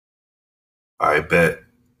I bet.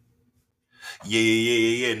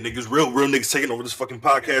 Yeah. Niggas, real niggas taking over this fucking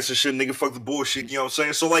podcast and shit. Nigga, fuck the bullshit. You know what I'm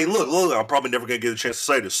saying? So, like, look, I'm probably never gonna get a chance to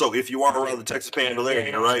say this. So, if you are around the Texas Panhandle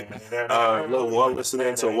area, right? Look, well,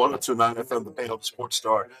 listening to 102.9 FM, the Panhandle Sports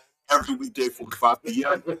Star, every weekday, 45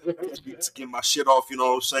 p.m. to get my shit off. You know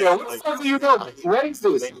what I'm saying? Yeah, what the fuck are you doing? What is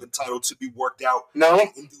this? Ain't entitled to be worked out. No,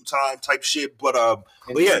 in due time, type shit. But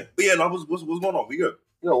yeah. No, what's going on? We good?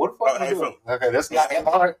 Yo, what the fuck are you doing? Okay, that's not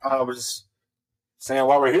hard. We're just saying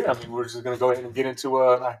while we're here. I mean, we're just gonna go ahead and get into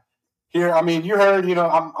here. I mean, you heard. You know,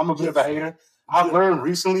 I'm a bit of a hater. I've learned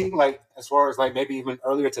recently, like as far as like maybe even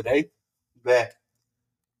earlier today, that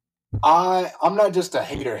I'm not just a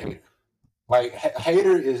hater. Like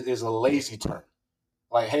hater is a lazy term.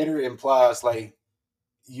 Like hater implies like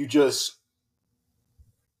you just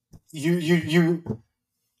you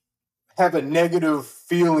have a negative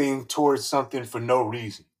feeling towards something for no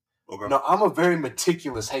reason. Okay. Now, I'm a very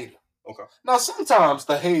meticulous hater. Okay. Now, sometimes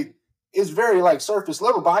the hate is very like surface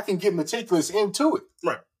level, but I can get meticulous into it.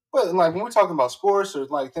 Right. But like when we're talking about sports or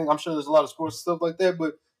like I'm sure there's a lot of sports stuff like that,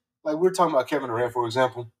 but like we're talking about Kevin Durant, for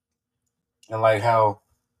example, and like how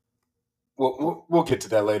we'll get to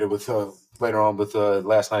that later on with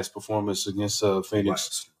last night's performance against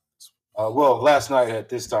Phoenix. Last night at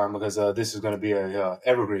this time because this is going to be a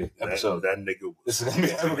evergreen episode. That nigga. This is going to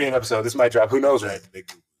be an evergreen episode. This might drop. Who knows? That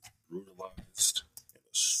nigga was brutalized and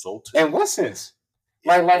assaulted. In what sense?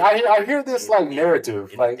 Like I hear this like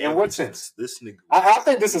narrative. Like in what sense? This nigga. I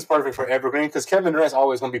think this is perfect for evergreen because Kevin Durant's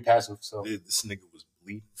always going to be passive. So this nigga was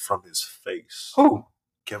bleeding from his face. Who?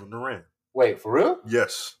 Kevin Durant. Wait, for real?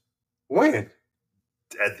 Yes. When?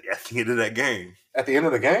 At the end of that game. At the end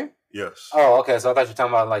of the game? Yes. Oh, okay. So I thought you were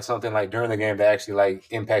talking about like something like during the game that actually like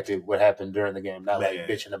impacted what happened during the game, not like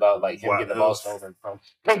bitching about like him getting the ball stolen from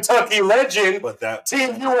Kentucky legend, but that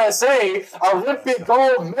Team USA Olympic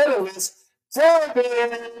gold medalist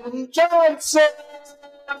Kevin Johnson.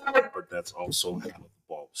 But that's also how the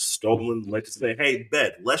ball was stolen. Like to say, hey,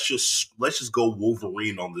 bet let's just go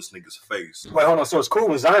Wolverine on this nigga's face. Wait, hold on. So it's cool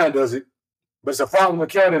when Zion does it, but it's a problem when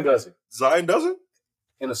Kevin does it. Zion does it?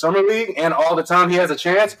 In the summer league and all the time he has a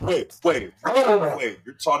chance. Wait. You're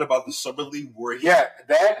talking about the summer league where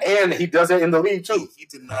that and he does it in the league too. He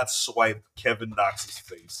did not swipe Kevin Knox's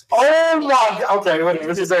face. Oh my! Okay, wait.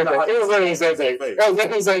 Let's say that. It was literally the same thing.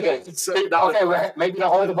 Okay, well, maybe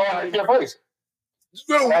not hold the ball in your face.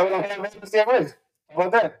 No. How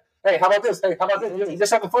about that? Hey, how about this? You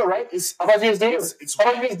just have the foot, right? How about you just do this?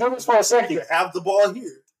 How about you just do this for a second? You have the ball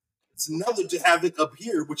here. It's another to have it up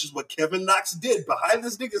here, which is what Kevin Knox did behind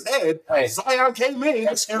this nigga's head. Hey. Zion came in.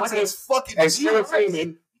 Excuses. Fucking excuses.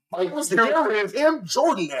 Him,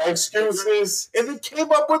 Jordan. Excuses. And then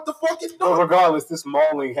came up with the fucking. Well, regardless, this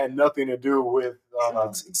mauling had nothing to do with.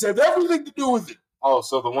 Except everything to do with it. Oh,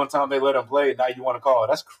 so the one time they let him play, now you want to call it?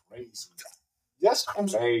 That's crazy. That's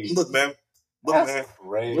crazy. Look, man. I'm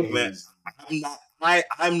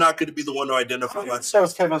not going to be the one to identify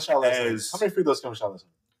myself. Kevin shot last night? How many free throws Kevin shot last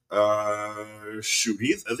night? Shoot,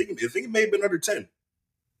 I think it may have been under 10.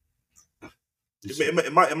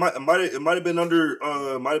 It might have been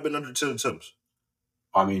under 10 attempts.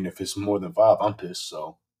 I mean, if it's more than 5, I'm pissed.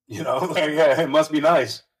 So it must be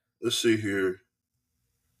nice. Let's see here.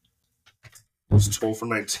 It was 12 for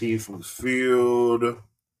 19 from the field.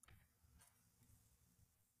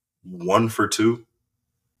 1 for 2.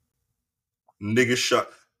 Nigga shot.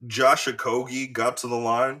 Josh Okogie got to the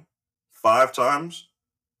line 5 times.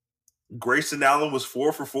 Grayson Allen was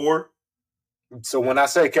 4 for 4. So when I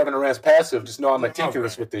say Kevin Durant's passive, just know I'm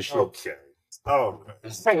meticulous with this shit. Okay. Oh,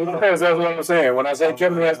 that's what I'm saying. When I say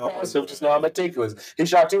Kevin Durant's passive, just know I'm meticulous. He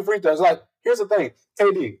shot 2 free throws. Like, here's the thing,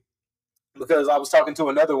 KD, because I was talking to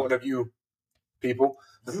another one of you people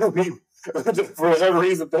for whatever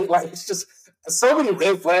reason. It's just so many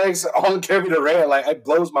red flags on Kevin Durant. Like, it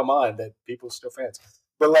blows my mind that people are still fans.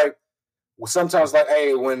 But like, sometimes, like,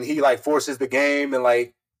 hey, when he like forces the game and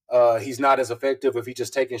like. He's not as effective if he's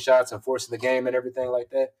just taking shots and forcing the game and everything like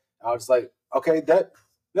that. I was like, okay,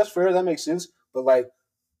 that's fair. That makes sense. But, like,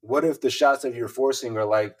 what if the shots that you're forcing are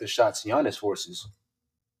like the shots Giannis forces?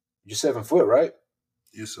 You're 7 foot, right?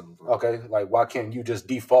 You're 7 foot. Okay, like, why can't you just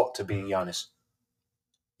default to being Giannis?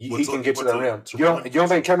 He can get to the rim. You don't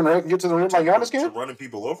think Kevin Durant can get to the rim like Giannis can? Running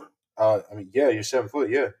people over? I mean, yeah, you're 7 foot,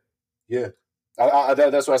 yeah.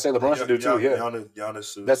 That's what I say LeBron should do too. Yeah,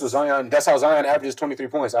 Giannis. That's what Zion. That's how Zion averages 23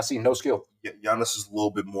 points. I see no skill. Giannis is a little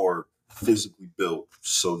bit more physically built,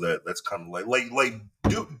 so that's kind of like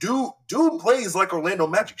dude plays like Orlando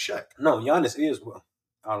Magic Shaq. No, Giannis is. Well,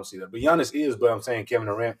 I don't see that, but Giannis is. But I'm saying Kevin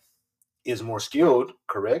Durant is more skilled,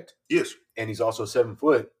 correct? Yes, and he's also 7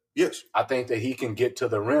 foot. Yes, I think that he can get to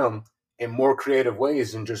the rim in more creative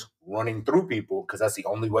ways than just running through people, because that's the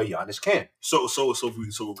only way Giannis can.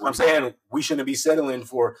 I'm saying we shouldn't be settling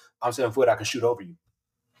for, I'm 7 foot, I can shoot over you.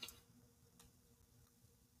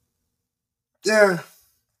 Yeah.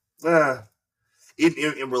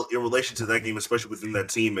 In relation to that game, especially within that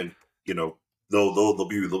team, and they'll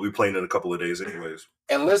be playing in a couple of days anyways.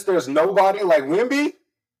 Unless there's nobody like Wemby,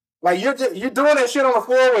 like you're doing that shit on the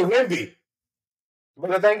floor with Wemby.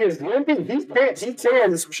 But the thing is, Wemby, he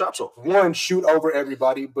can some shots off. One, shoot over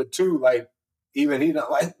everybody, but two, like even he don't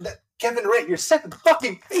like Kevin Durant, you're 7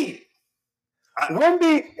 fucking feet.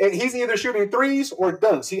 Wemby, he's either shooting threes or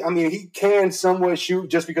dunks. He can somewhat shoot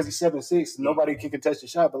just because he's 7'6". Nobody can contest the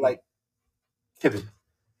shot, but like Kevin,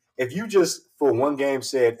 if you just for one game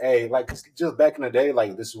said, hey, like just back in the day,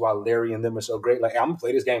 like this is why Larry and them are so great. Like, hey, I'm gonna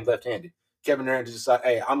play this game left-handed. Kevin Durant just decided,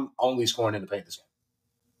 hey, I'm only scoring in the paint this game.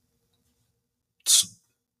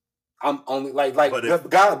 I'm only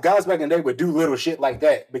guys back in the day would do little shit like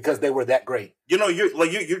that because they were that great. You're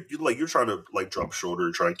trying to like drop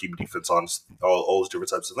shoulder, try and keep defense on all those different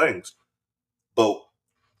types of things. But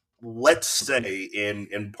let's say,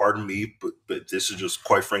 and pardon me, but this is just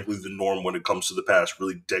quite frankly the norm when it comes to the past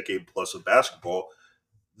really decade plus of basketball.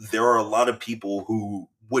 There are a lot of people who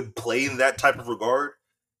would play in that type of regard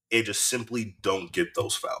and just simply don't get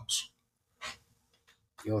those fouls.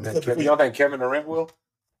 You don't think Kevin Durant will?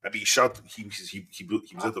 I mean, he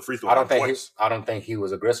was at the free throw. I don't think he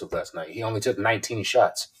was aggressive last night. He only took 19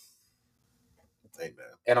 shots. Hey man.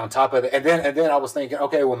 And on top of it, and then I was thinking,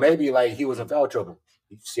 okay, well maybe like he was in foul trouble.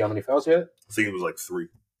 You see how many fouls he had? I think it was like 3.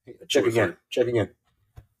 Check again.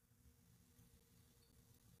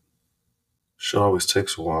 Shit always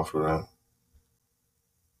takes a while for that.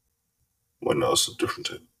 Well, no, it's a different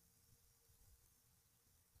type.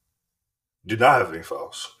 Did not have any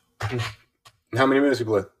fouls. How many minutes he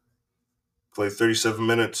played? Played 37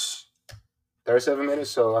 minutes. 37 minutes.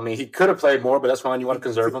 So he could have played more, but that's fine. You want to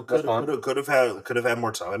conserve him. That's fine. Could have had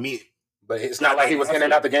more time. But it's not like he was in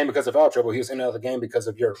and out the game because of foul trouble. He was in and out the game because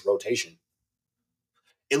of your rotation.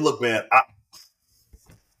 And look, man,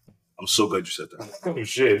 I'm so glad you said that. Oh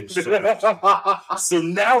shit! So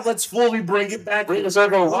now let's fully bring it back. Bring the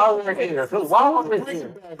circle while we're here.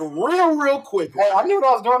 Real quick. Hey, I knew what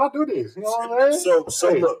I was doing. I do this. You know what I'm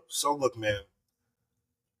saying? So look, man.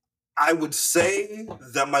 I would say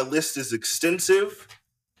that my list is extensive,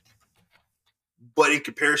 but in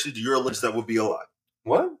comparison to your list, that would be a lot.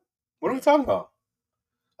 What? What are we talking about?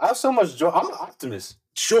 I have so much joy. I'm an optimist.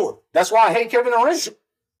 Sure. That's why I hate Kevin Durant.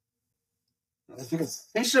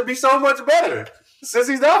 He should be so much better. Since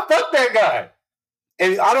he's not, fuck that guy.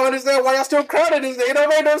 And I don't understand why y'all still crowded this. It don't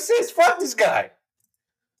make no sense. Fuck this guy.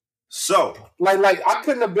 So, like I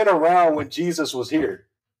couldn't have been around when Jesus was here.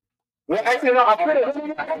 Well, actually, no, I could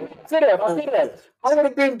have. I would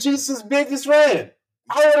have been Jesus' biggest fan.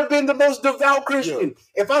 I would have been the most devout Christian.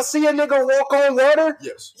 Yeah. If I see a nigga walk on water,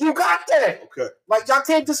 yes, you got that. Okay. Like, y'all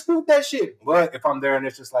can't dispute that shit. But if I'm there and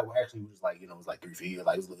it's just like, well, actually, it was like, it was like 3 feet.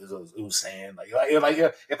 Like, it was sand.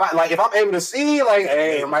 If I'm able to see, like,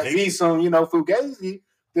 hey, it might be some, fugazi,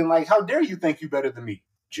 then, like, how dare you think you better than me,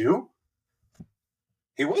 Jew?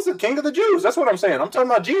 He was the king of the Jews. That's what I'm saying. I'm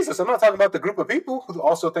talking about Jesus. I'm not talking about the group of people who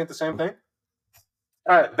also think the same thing.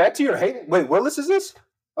 All right, back to your hate. Wait, what list is this?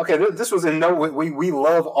 Okay, this was in no way. We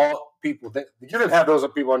love all people. You didn't have those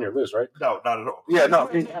people on your list, right? No, not at all. Yeah,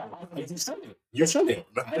 no. You shouldn't.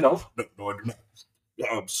 I know. No, I do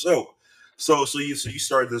not. So you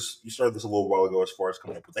started this a little while ago as far as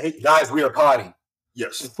coming up with the hate. Guys, we are potty.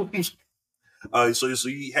 Yes. So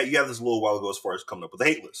you have this a little while ago as far as coming up with the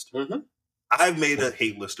hate list. Mm-hmm. I've made a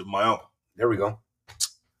hate list of my own. There we go.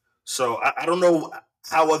 So I don't know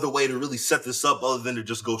how other way to really set this up other than to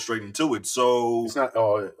just go straight into it. So it's not.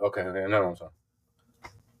 Oh, okay. No, I'm sorry.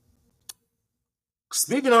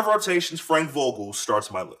 Speaking of rotations, Frank Vogel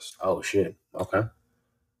starts my list. Oh shit. Okay.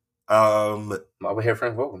 Over here,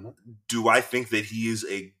 Frank Vogel. Man. Do I think that he is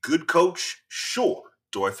a good coach? Sure.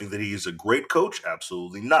 Do I think that he is a great coach?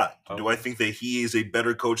 Absolutely not. Okay. Do I think that he is a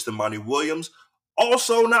better coach than Monty Williams?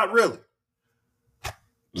 Also, not really.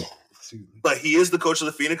 But he is the coach of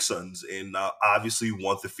the Phoenix Suns, and obviously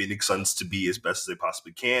want the Phoenix Suns to be as best as they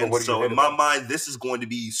possibly can. So in my mind, this is going to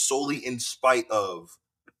be solely in spite of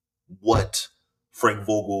what Frank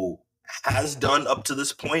Vogel has done up to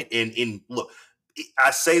this point. And look,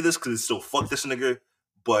 I say this because it's still fuck this nigga,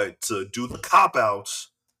 but to do the cop-outs,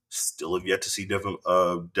 still have yet to see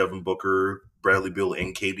Devin Booker, Bradley Beal,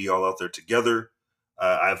 and KD all out there together.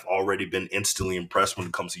 I've already been instantly impressed when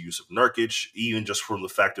it comes to Jusuf Nurkic, even just from the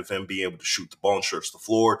fact of him being able to shoot the ball and stretch the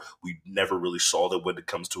floor. We never really saw that when it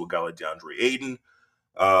comes to a guy like DeAndre Ayton.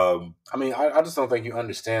 I mean, I just don't think you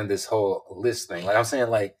understand this whole list thing. Like I'm saying,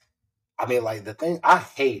 like the thing I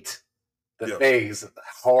hate the things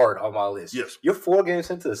hard on my list. Yes. You're 4 games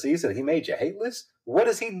into the season. He made your hate list. What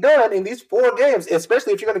has he done in these 4 games?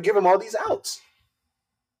 Especially if you're going to give him all these outs.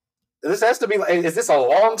 This has to be like, is this a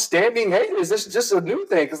long-standing hate? Is this just a new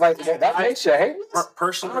thing? Because like that makes you hate.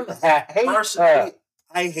 Personally, I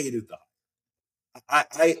hated that.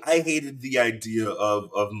 I hated the idea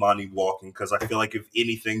of Monty walking because I feel like if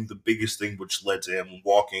anything, the biggest thing which led to him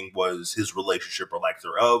walking was his relationship or lack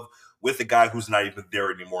thereof with a guy who's not even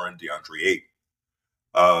there anymore in DeAndre Ayton.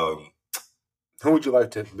 Who would you like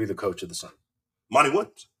to be the coach of the Suns? Monty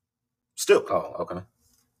Williams. Still. Oh, okay.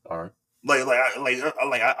 All right.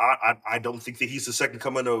 I don't think that he's the second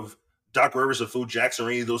coming of Doc Rivers or Phil Jackson or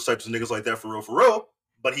any of those types of niggas like that for real.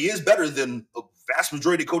 But he is better than a vast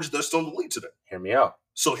majority of coaches that are still in the league today. Hear me out.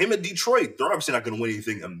 So him in Detroit, they're obviously not going to win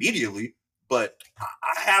anything immediately, but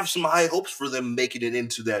I have some high hopes for them making it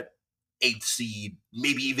into that 8th seed,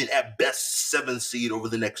 maybe even at best 7th seed over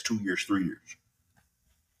the next 2 years, 3 years.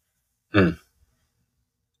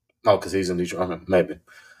 Oh, because he's in Detroit. Okay, maybe.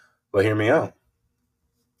 But hear me out.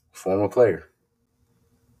 Former player.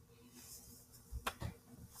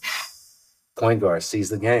 Point guard sees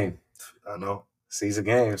the game. I know. Sees the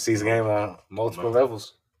game on multiple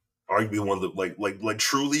levels. Arguably one of the like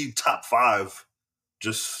truly top 5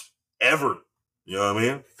 just ever. You know what I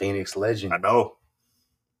mean? Phoenix legend. I know.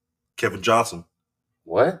 Kevin Johnson.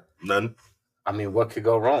 What? None. I mean, what could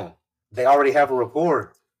go wrong? They already have a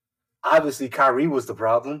rapport. Obviously, Kyrie was the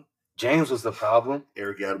problem. James was the problem.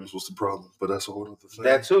 Eric Adams was the problem, but that's a whole other thing.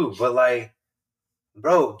 That too, but like,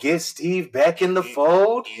 bro, get Steve back in the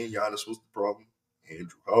fold. And Giannis was the problem.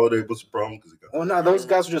 Andrew Holiday was the problem because he got. Well, no, those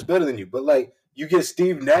guys were just better than you. But like, you get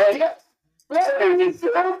Steve Nash.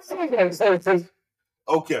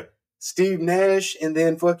 Okay. Steve Nash, and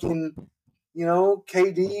then fucking,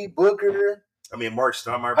 KD, Booker. I mean, Mark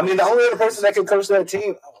Steinmeier. I mean, the only other person that can coach that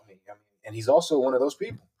team. And he's also one of those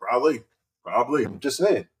people. Probably. I'm just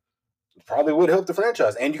saying. Probably would help the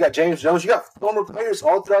franchise. And you got James Jones. You got former players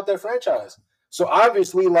all throughout that franchise. So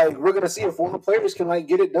obviously, like, we're going to see if former players can, like,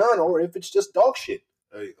 get it done or if it's just dog shit.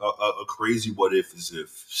 A crazy what if is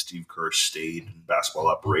if Steve Kerr stayed in basketball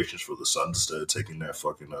operations for the Suns instead of taking that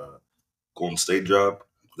fucking Golden State job.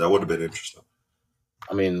 That would have been interesting.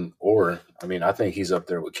 I think he's up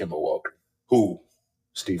there with Kemba Walker. Who?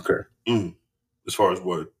 Steve Kerr. As far as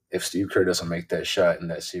what? If Steve Kerr doesn't make that shot in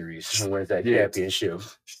that series and wins that championship,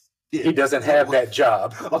 he doesn't have that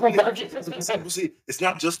job. See, it's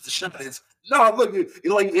not just the shot. It's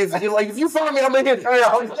if you find me, I'm gonna hit it.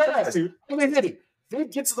 I'm gonna hit it. Then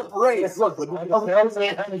get to the parade. Look,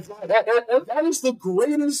 that is the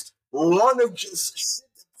greatest run of just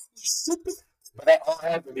shit. But that all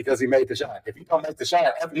happened because he made the shot. If he don't make the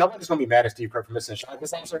shot, nobody's gonna be mad at Steve Kerr for missing a shot.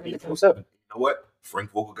 Because I'm certainly 4-7. You know what?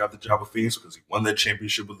 Frank Vogel got the job with Phoenix because he won that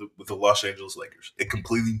championship with the Los Angeles Lakers. A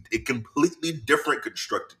completely different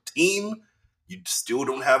constructed team. You still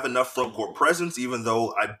don't have enough front court presence, even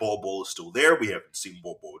though Bol is still there. We haven't seen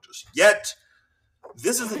Bol just yet.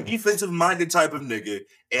 This is a defensive-minded type of nigga,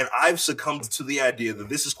 and I've succumbed to the idea that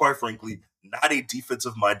this is, quite frankly, not a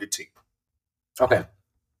defensive-minded team. Okay.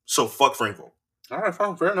 So fuck Frank Vogel. All right,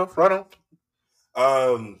 fine, fair enough. Right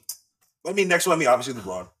on. Next one, obviously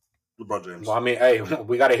LeBron James. Well, hey,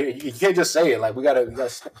 we gotta hear. You can't just say it. Like we gotta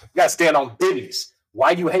stand on business.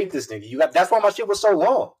 Why you hate this nigga? That's why my shit was so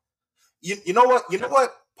long. You know what?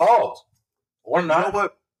 Pause. Or not? You know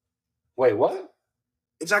what? Wait, what?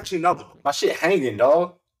 It's actually nothing. My shit hanging,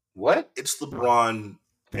 dog. What? It's LeBron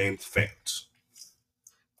James fans.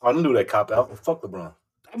 I don't do that cop out. Fuck LeBron.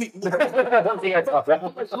 I mean, there's a couple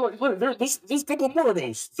more of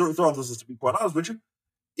those. Throw this to be quite honest with you.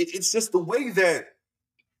 It's just the way that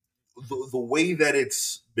the way that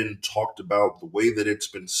it's been talked about, the way that it's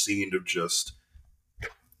been seen of just.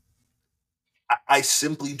 I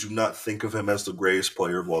simply do not think of him as the greatest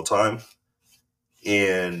player of all time,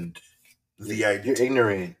 and the idea you're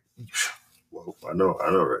ignorant. Well, I know,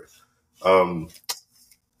 right?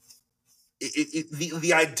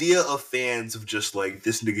 The idea of fans of just like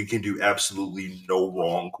this nigga can do absolutely no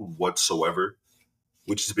wrong whatsoever,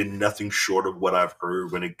 which has been nothing short of what I've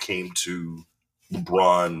heard when it came to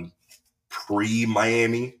LeBron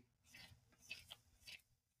pre-Miami.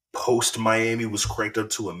 Post-Miami was cranked up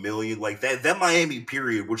to 1 million. Like that Miami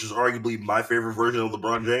period, which is arguably my favorite version of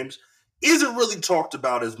LeBron James, isn't really talked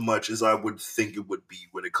about as much as I would think it would be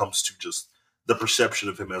when it comes to just the perception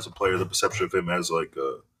of him as a player, the perception of him as like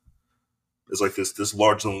this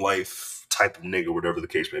larger than life type of nigga, whatever the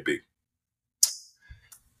case may be.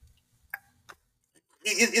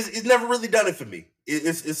 It's never really done it for me.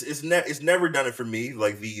 It's never done it for me.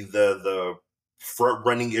 Like the front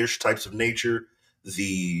running ish types of nature.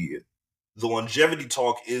 The longevity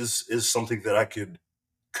talk is something that I could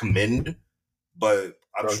commend, but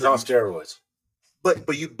I'm Bro, sure on steroids.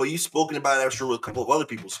 But you spoken about it. I'm sure a couple of other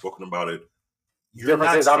people spoken about it.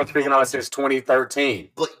 Difference is I've been speaking on it since 2013.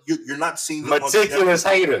 But you're not seeing the meticulous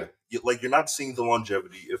hater. You're not seeing the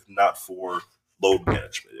longevity if not for load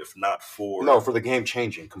management, if not for for the game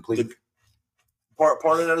changing completely. Part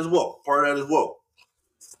of that as well.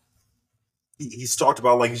 He's talked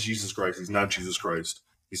about like he's Jesus Christ. He's not Jesus Christ.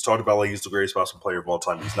 He's talked about like he's the greatest basketball player of all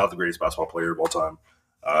time. He's not the greatest basketball player of all time.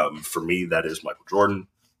 For me, that is Michael Jordan.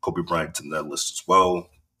 Kobe Bryant's in that list as well.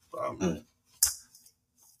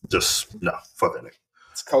 Just no, fuck that nigga.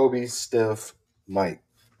 It's Kobe, Steph, Mike.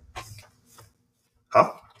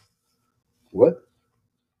 Huh? What?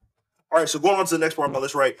 All right, so going on to the next part of my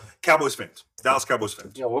list, right? Cowboys fans, Dallas Cowboys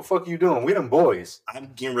fans. Yo, what the fuck are you doing? We them boys.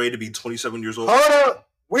 I'm getting ready to be 27 years old. Hold up.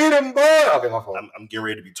 We them boys. Okay, my fault. I'm getting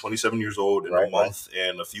ready to be 27 years old in a month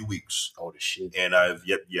and a few weeks. Oh, the shit. And I've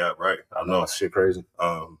right. I know. Shit crazy.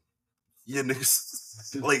 Yeah, niggas.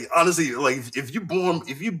 Like honestly, like if you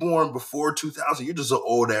born before 2000, you're just an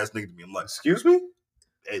old ass nigga to me. I'm like, excuse me.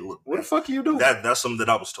 Hey, look, what the fuck are you doing? That's something that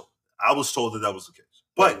I was told. I was told that was the case.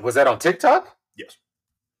 But was that on TikTok? Yes.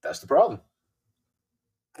 That's the problem.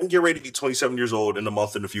 I'm getting ready to be 27 years old in a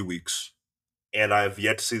month and a few weeks, and I've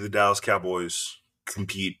yet to see the Dallas Cowboys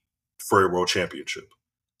compete for a world championship.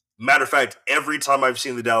 Matter of fact, every time I've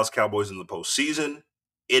seen the Dallas Cowboys in the postseason,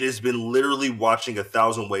 it has been literally watching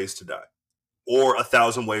 1,000 Ways to Die or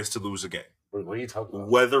 1,000 Ways to Lose a Game. What are you talking about?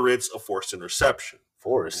 Whether it's a forced interception,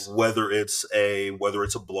 whether it's a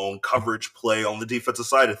blown coverage play on the defensive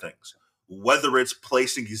side of things, whether it's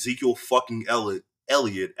placing Ezekiel fucking Elliott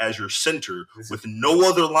as your center with no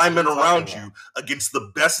other lineman around you against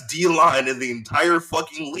the best D-line in the entire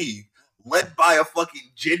fucking league, led by a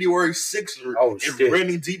fucking January 6er and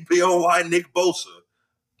Randy DPOY Nick Bosa.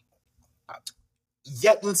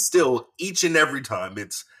 Yet and still, each and every time,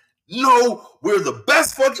 it's no, we're the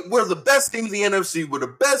best team in the NFC. We're the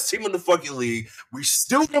best team in the fucking league. We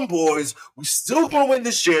still them boys. We still gonna win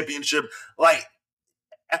this championship. Like,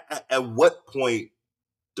 at what point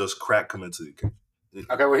does crack come into the game?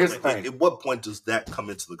 Okay, well, here's the thing. At what point does that come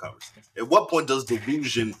into the conversation? At what point does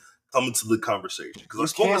delusion come into the conversation? Because I've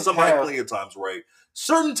spoken to somebody plenty of times, right?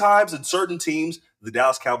 Certain times and certain teams, the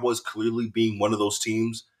Dallas Cowboys clearly being one of those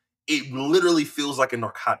teams, it literally feels like a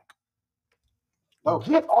narcotic. Oh,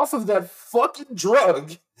 get off of that fucking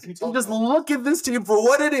drug and just look at this team for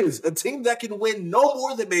what it is. A team that can win no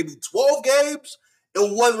more than maybe 12 games,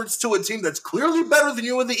 and whether it's to a team that's clearly better than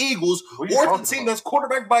you and the Eagles, or it's a team that's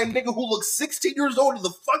quarterbacked by a nigga who looks 16 years old in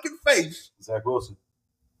the fucking face. Zach Wilson.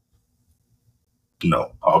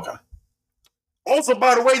 No. Oh, okay. Also,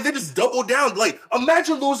 by the way, they just doubled down. Like,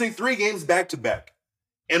 imagine losing 3 games back-to-back.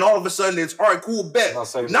 And all of a sudden, it's, all right, cool, bet.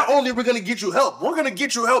 Not only are we going to get you help, we're going to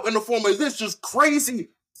get you help in the form of this just crazy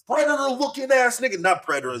predator-looking ass nigga. Not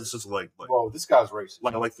predator, it's just like whoa, this guy's racist.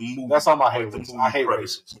 Like the movie. That's all my hate. I hate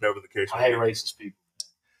racists. Whatever the case. I hate racist people.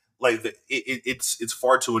 Like, it's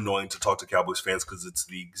far too annoying to talk to Cowboys fans because it's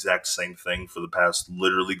the exact same thing for the past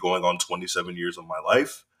literally going on 27 years of my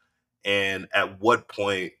life. And at what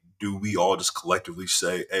point do we all just collectively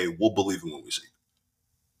say, hey, we'll believe it when we see it?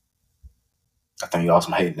 I think y'all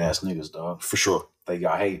some hating ass niggas, dog. For sure. I think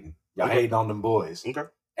y'all hating. Y'all hating on them boys. Okay.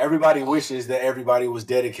 Everybody wishes that everybody was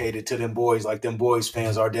dedicated to them boys like them boys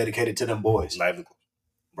fans are dedicated to them boys. Not even close.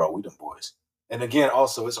 Bro, we them boys. And again,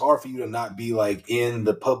 also, it's hard for you to not be like in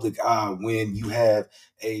the public eye when you have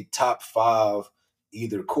a top 5,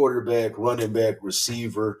 either quarterback, running back,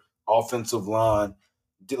 receiver, offensive line.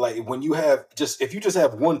 Like when you have if you just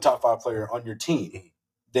have one top 5 player on your team,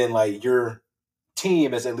 then like your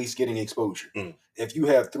team is at least getting exposure. If you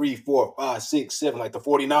have 3, 4, 5, 6, 7, like the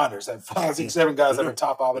 49ers have 5, 6, 7 guys that are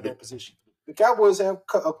top 5 at their position. The Cowboys have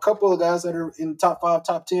a couple of guys that are in top 5,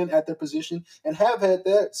 top 10 at their position and have had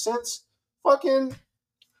that since fucking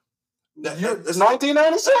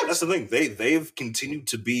 1996. That's the thing. They've continued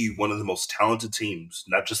to be one of the most talented teams,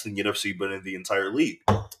 not just in the NFC, but in the entire league.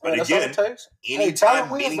 But again,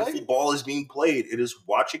 anytime meaningful ball is being played, it is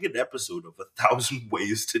watching an episode of 1,000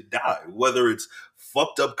 Ways to Die. Whether it's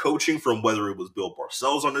fucked up coaching from whether it was Bill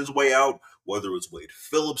Parcells on his way out, whether it was Wade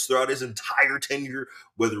Phillips throughout his entire tenure,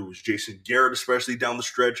 whether it was Jason Garrett, especially down the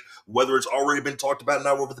stretch, whether it's already been talked about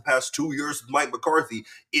now over the past 2 years with Mike McCarthy,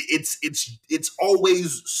 it's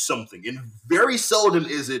always something. And very seldom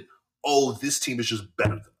is it, oh, this team is just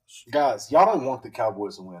better than us. Guys, y'all don't want the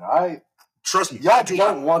Cowboys to win, all right? Trust me. Y'all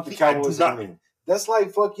don't want the Cowboys to win. That's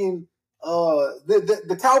like fucking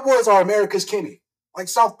the Cowboys are America's Kenny. Like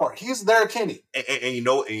South Park. He's their Kenny. And you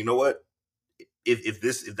know what? If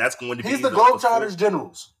that's going to be, he's the Globetrotters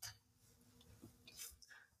generals.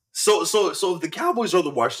 So if the Cowboys are the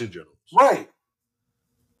Washington Generals, right?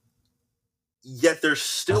 Yet they're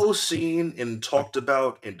still seen and talked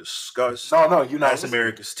about and discussed. No, you're not as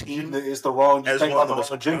America's team. It's the wrong. As one of the most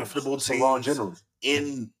profitable teams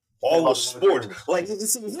in all of sports. Like,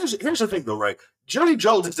 here's the thing, though, right? Jerry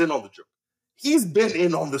Jones is in on the joke. He's been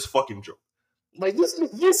in on this fucking joke. Like, this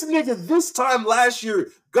nigga this time last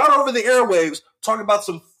year got over the airwaves talking about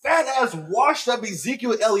some fat-ass washed-up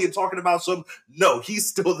Ezekiel Elliott talking about no, he's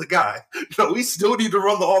still the guy. No, we still need to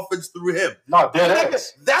run the offense through him. No, dead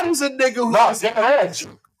ass. That is a nigga who is dead ass.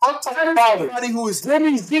 I'm tired of somebody who is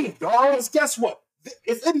deep, dog. Guess what?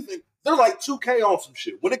 If anything, they're like 2K on some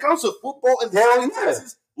shit. When it comes to football and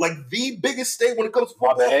Texas, like the biggest state when it comes to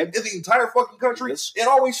football in the entire fucking country, it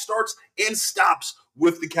always starts and stops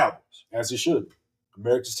with the Cowboys. As it should.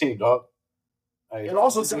 America's team, dog. Hey, it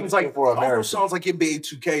also sounds like NBA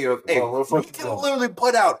 2K we can literally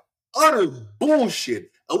put out utter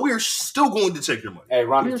bullshit, and we're still going to take your money. Hey,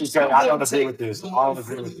 Ronnie, I don't agree with this. I don't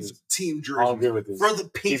agree with this. Team jerseys. I don't agree with this. For the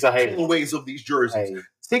pink colorways of these jerseys. Hey,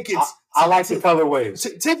 tickets. I like the colorways.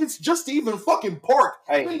 Tickets just to even fucking park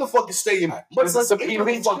in the fucking stadium. But it's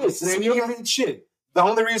even shit. The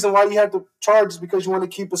only reason why you have to charge is because you want to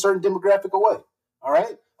keep a certain demographic away. All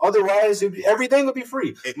right? Otherwise, everything would be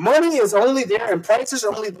free. Money is only there, and prices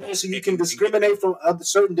are only there so you can discriminate from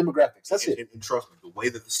certain demographics. That's it. And trust me, the way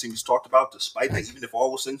that this team is talked about, despite that, even if all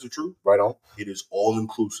those things are true, right on, it is all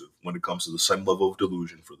inclusive when it comes to the same level of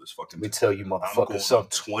delusion for this fucking. Let me tell you, motherfuckers, something.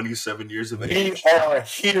 27 years of age. We are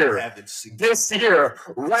here this year,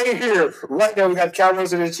 right now. We got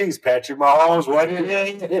Cowboys and the Chiefs. Patrick Mahomes, what? And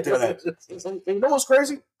you know what's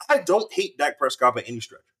crazy? I don't hate Dak Prescott by any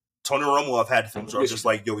stretch. Tony Romo, I've had things where I'm just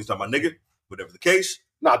like, yo, he's not my nigga. Whatever the case.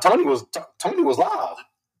 Nah, Tony was live.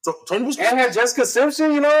 Tony was and had Jessica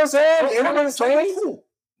Simpson, you know what I'm saying? You know what I'm saying?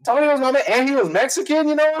 Tony was my man, and he was Mexican,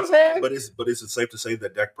 you know what I'm saying? But is it safe to say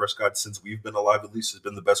that Dak Prescott, since we've been alive at least, has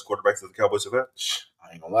been the best quarterback that the Cowboys have had?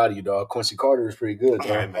 I ain't gonna lie to you, dog. Quincy Carter is pretty good.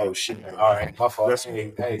 Oh shit! All right, my fault.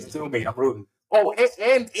 Hey, still me. I'm rooting. Oh,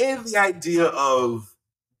 and the idea of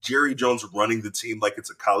Jerry Jones running the team like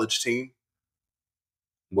it's a college team.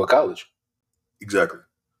 What college? Exactly.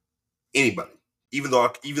 Anybody. Even though I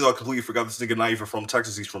completely forgot this nigga not even from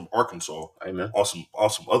Texas, he's from Arkansas. Hey man. Awesome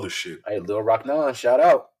other shit. Hey, Lil Rock 9, shout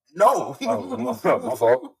out. No. My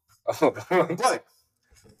fault. But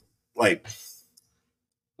wait,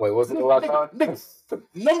 wasn't Lil Rock 9?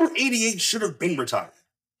 Number 88 should have been retired.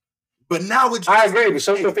 But now it's I agree, but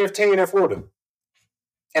so should 15 in Florida.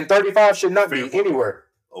 And 35 should not be anywhere.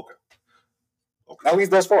 Okay. At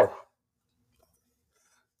least thus far.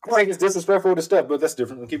 I think it's disrespectful to step, but that's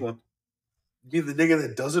different. Keep on. You mean the nigga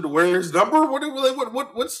that doesn't wear his number? What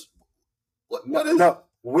is? No,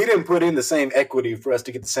 we didn't put in the same equity for us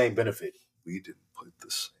to get the same benefit. We didn't put the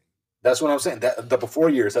same. That's what I'm saying. The before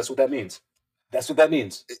years, that's what that means. That's what that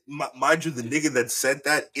means. Mind you, the nigga that said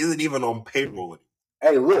that isn't even on payroll anymore.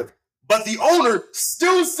 Hey, look. But the owner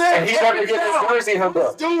still said he's going to get his jersey hung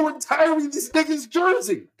up. Still retiring this nigga's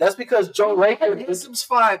jersey. That's because Joe Lacob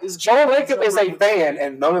is a fan,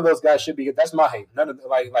 and none of those guys should be. That's my hate. None of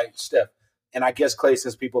like Steph, and I guess Clay,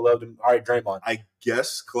 since people loved him. All right, Draymond. I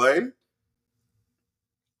guess Clay.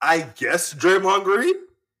 I guess Draymond Green.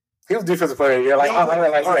 He was defensive player of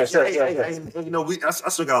the year. Sure. You know, I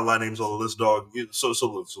still got a lot of names on the list, dog. So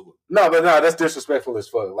look. No, that's disrespectful as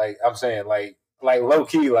fuck. Like I'm saying, like low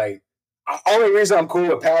key, like. The only reason I'm cool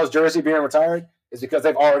with Pal's jersey being retired is because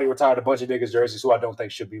they've already retired a bunch of niggas' jerseys who I don't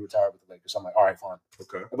think should be retired with the Lakers. So I'm like, all right, fine.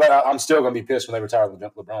 Okay. But I'm still going to be pissed when they retire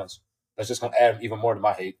LeBron's. That's just going to add even more to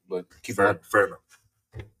my hate. But keep fair enough.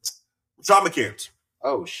 John McCants.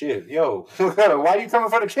 Oh, shit. Yo. Why are you coming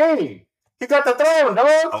for the king? He got the throne, dog.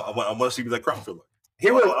 I want to see what that crowd feel like.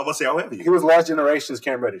 I want to see how heavy he was last generation's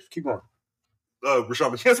Cam Reddish. Keep going.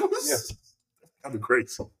 Rashawn McCants was? Yes. That'd be great.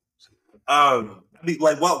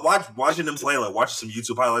 Watching him play, like watching some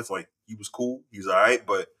YouTube highlights, like he was cool, he's all right,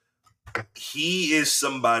 but he is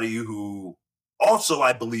somebody who also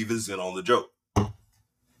I believe is in on the joke.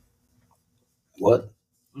 What?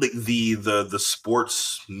 Like the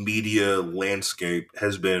sports media landscape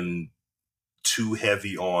has been too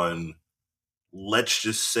heavy on, let's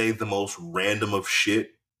just say the most random of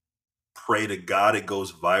shit. Pray to God it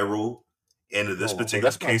goes viral. And in this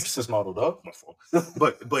particular case, business model, dog. My fault.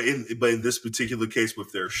 but in this particular case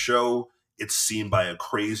with their show, it's seen by a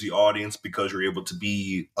crazy audience because you're able to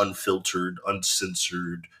be unfiltered,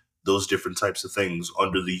 uncensored, those different types of things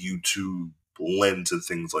under the YouTube lens and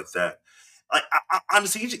things like that.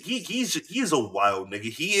 Honestly, he's a wild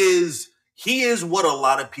nigga. He is what a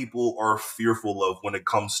lot of people are fearful of when it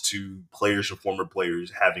comes to players and former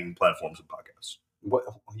players having platforms and podcasts. What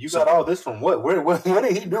you got all this from? What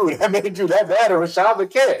did he do that made you that bad? Or Rashad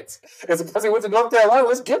McCants? It's because he went to North Carolina.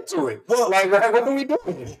 Let's get to it. Well, like what are we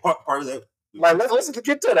doing? Part of that. Like let's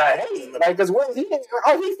get to that. Hey, like because he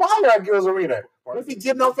fired at Gil's Arena. What if he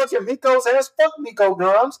getting on fucking Miko's ass? Fuck Miko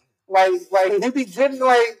Grums. Like he be getting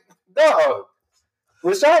like dog.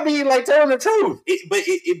 Rashad be like telling the truth.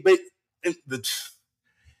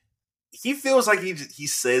 He feels like he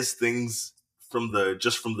says things from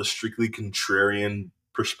the strictly contrarian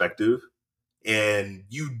perspective, and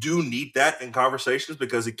you do need that in conversations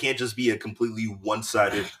because it can't just be a completely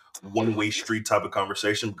one-sided, one-way street type of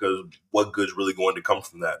conversation. Because what good's really going to come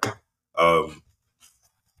from that?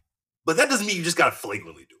 But that doesn't mean you just gotta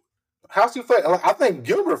flagrantly do it. How's he flagrantly? I think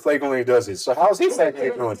Gilbert flagrantly does it. So how's he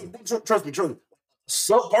flagrantly doing it? Trust me.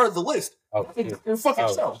 Some part of the list. Oh, fuck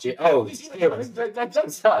yourself. Yeah.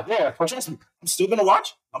 Trust me. I'm still gonna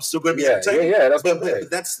watch. I'm still gonna be entertained. Yeah. That's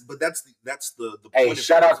but that's the hey, point.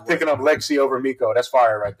 Shout out to picking up Lexi over Miko. That's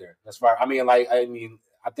fire right there. That's fire. I mean, I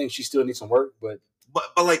think she still needs some work, but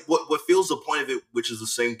like what feels the point of it, which is the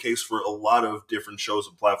same case for a lot of different shows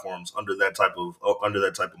and platforms under that type of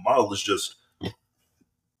model, is just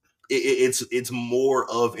it's more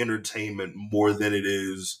of entertainment more than it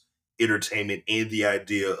is entertainment and the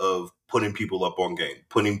idea of putting people up on game,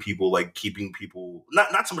 putting people like keeping people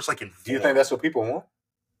not so much like informed. Do you think that's what people want?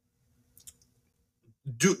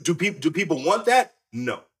 Do people want that?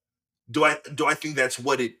 No. Do I think that's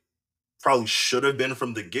what it probably should have been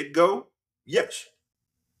from the get-go? Yes.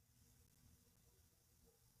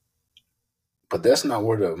 But that's not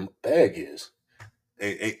where the bag is.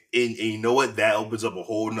 And you know what? That opens up a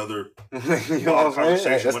whole nother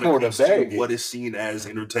conversation. That's more the bag. What is seen as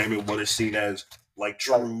entertainment? What is seen as like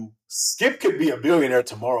true? Skip could be a billionaire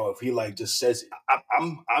tomorrow if he like just says it.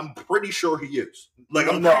 I'm pretty sure he is. Like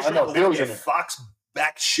I know billionaire. If Fox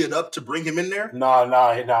backed shit up to bring him in there.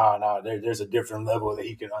 No. There's a different level that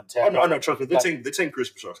he can untap. Oh no, trust me. They take Chris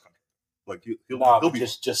Broussard's contract. Like he'll be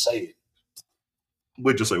just say it.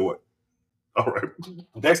 Wait, just say what? All right.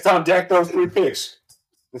 Next time Dak throws 3 picks.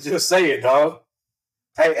 Just say it, dog.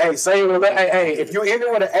 Hey, say it with hey. If you end it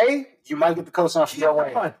with an A, you might get the cosign from your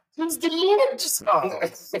way.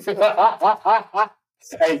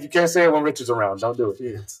 Hey, you can't say it when Richard's around. Don't do it.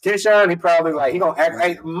 Yeah. Keyshawn, he probably he gonna act.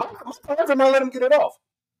 Hey, my might let him get it off.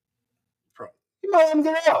 He might let him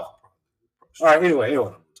get it off. All right. Anyway.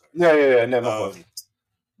 Yeah. Never.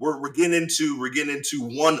 We're getting into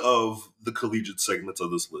one of the collegiate segments of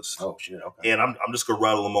this list. Oh shit! Okay. And I'm just gonna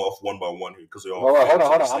rattle them off one by one here because they all. Hold on. Okay.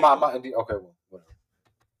 Well, whatever.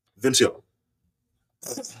 Vince Young.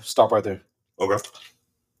 Stop right there. Okay.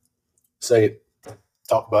 Say it.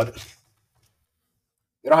 Talk about it.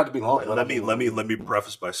 You don't have to be long. Let me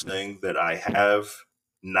preface by saying that I have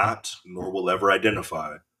not nor will ever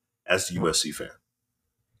identify as a USC fan.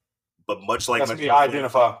 But much like but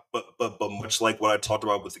much like what I talked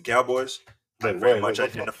about with the Cowboys, I very much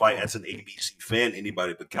identify as an ABC fan.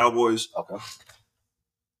 Anybody but Cowboys. Okay.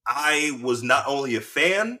 I was not only a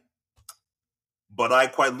fan, but I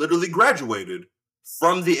quite literally graduated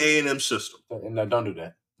from the A&M system. No, don't do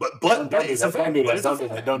that. But don't do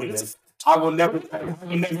that. I will never claim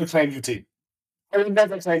UT. I will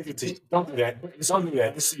never claim UT. Don't do that. Don't do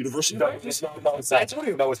that. This is university. No, it's not. No, it's not.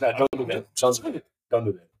 Don't do that. Don't do that.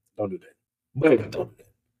 Don't do that.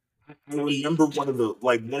 I remember one of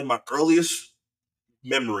my earliest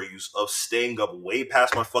memories of staying up way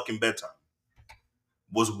past my fucking bedtime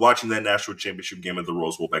was watching that national championship game at the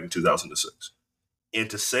Rose Bowl back in 2006. And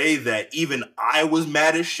to say that even I was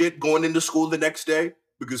mad as shit going into school the next day,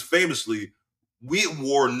 because famously, we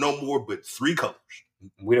wore no more but 3 colors.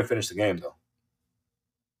 We didn't finish the game though.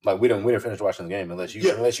 Like we didn't finish watching the game unless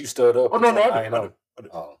you stood up. Oh no, I know.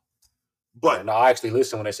 Oh. But no, I actually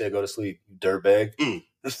listened when they said go to sleep, you dirtbag. Even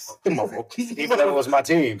though it was my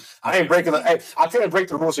team, I ain't breaking I couldn't break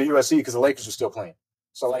the rules of USC because the Lakers were still playing.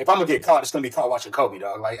 So like, if I'm gonna get caught, it's gonna be caught watching Kobe,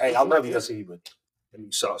 dog. Like, hey, I love USC, but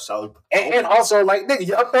solid. And also, like, nigga,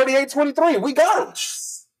 you're up 38-23. We got him.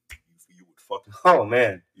 You would fucking. Oh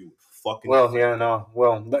man. You would fucking. Well, yeah, no.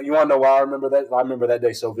 Well, you want to know why I remember that? I remember that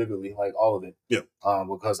day so vividly, like all of it. Yeah.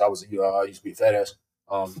 Because I used to be a fat ass.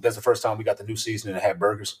 That's the first time we got the new season and it had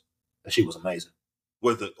burgers. That shit was amazing.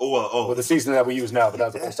 With the with the season that we use now, but that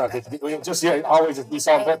was the first time. Always just be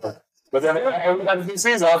salt and pepper. But then we got the new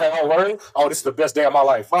season. I was like, word? Oh, this is the best day of my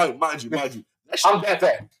life. Mind you. I'm that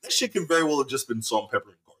fat. That shit can very well have just been salt and pepper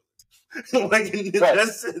and garlic. Like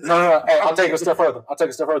that's it. No. Hey, I'll take it a step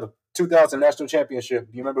further. 2000 national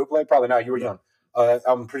championship. Do you remember who played? Probably not. You were young.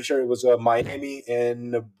 I'm pretty sure it was Miami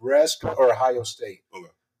and Nebraska or Ohio State. Okay.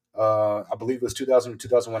 I believe it was 2000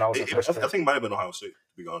 when I was in freshman. I think it might have been Ohio State,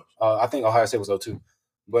 to be honest. I think Ohio State was 02.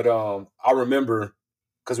 But I remember,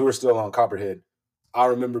 because we were still on Copperhead, I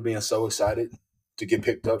remember being so excited to get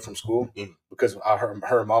picked up from school because I heard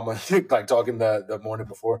her mama like talking the morning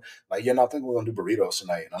before, like, I think we're going to do burritos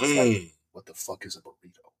tonight. And I was like, what the fuck is a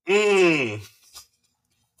burrito?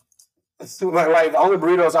 Like the only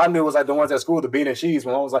burritos I knew was like the ones at school, the bean and cheese.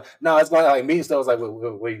 When I was like, no, it's not like meat and stuff. I was like,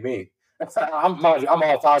 what do you mean? I'm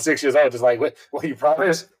all 5, 6 years old, just like, what you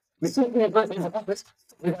promise? Wait, fuck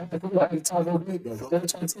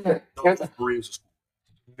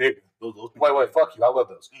you. I love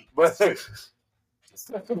those. But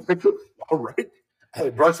all right.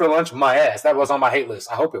 Hey, brunch for lunch, my ass. That was on my hate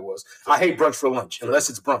list. I hope it was. I hate brunch for lunch, unless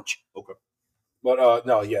it's brunch. Okay. But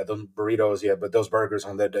no, yeah, those burritos, yeah, but those burgers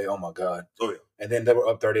on that day, oh my God. Oh yeah. And then they were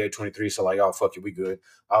up 38-23, so like, oh fuck it, we good.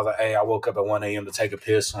 I was like, hey, I woke up at 1 a.m. to take a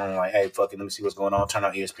piss. I'm like, hey, fuck it, let me see what's going on. Turn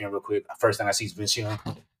on ESPN real quick. First thing I see is Vince Young.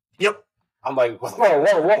 Yep. I'm like, whoa.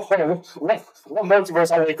 What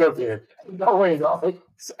multiverse I wake up in? No way, dog.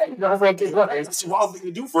 Ain't no fucking way. That's a wild thing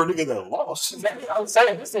to do for a nigga that lost. I'm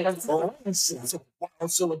saying, this thing is It's a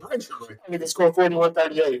wild celebration. Nigga scored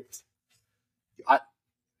 41-38.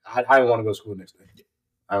 I didn't want to go to school next day.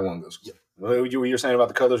 I didn't want to go to school. Yeah. You were saying about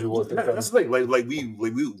the colors we wore. That's the thing. Like we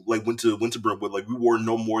went to Brentwood. Like we wore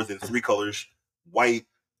no more than 3 colors: white,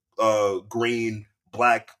 green,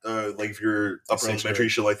 black. Like if you're upper elementary,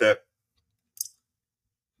 shit like that.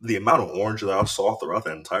 The amount of orange that I saw throughout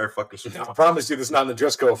that entire fucking school. I promise you, this is not in the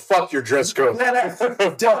dress code. Fuck your dress code. Fuck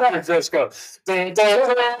your dress code. You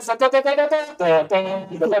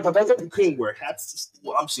couldn't wear hats to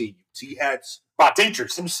school. I'm seeing UT hats. My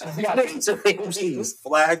teachers. I'm seeing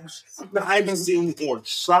flags. I'm seeing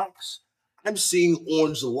orange socks. I'm seeing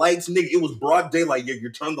orange lights. Nigga, it was broad daylight. You're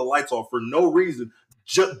turning the lights off for no reason.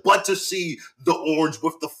 But to see the orange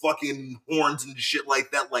with the fucking horns and shit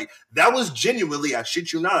like that. Like, that was genuinely, I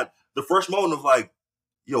shit you not, the first moment of like,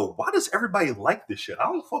 yo, why does everybody like this shit? I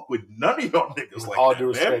don't fuck with none of y'all niggas like all that, due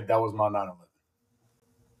respect, man. that was my 9/11.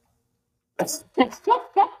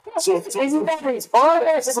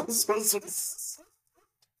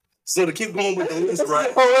 So to keep going with the list,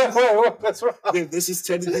 right? That's right. This is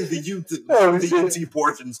technically the UT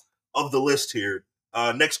portions of the list here.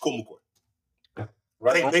 Next, Colt McCoy.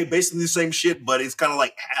 Right? They basically the same shit, but it's kind of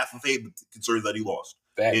like half of it, considering that he lost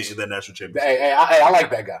in that national championship. Hey, I like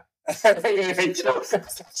that guy.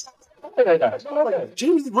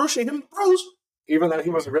 James Rushing him bros. Even though he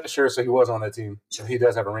was a red shirt, so he was on that team. So he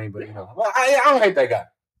does have a ring, but I don't hate that guy.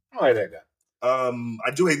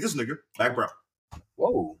 I do hate this nigga, Mac Brown.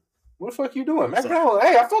 Whoa. What the fuck you doing? Mac Brown.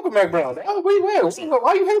 Hey, I fuck with Mac Brown. Oh, wait.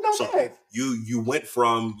 Why you hating on that? You went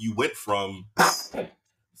from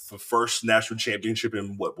the first national championship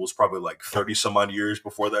in what was probably like 30 some odd years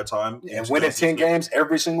before that time. And winning 10 games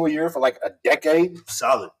every single year for like a decade.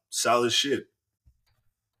 Solid shit.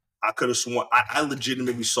 I could have sworn I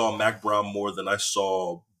legitimately saw Mac Brown more than I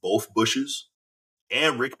saw both Bushes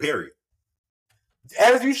and Rick Perry.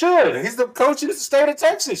 As you should. He's the coach of the state of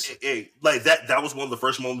Texas. Like that was one of the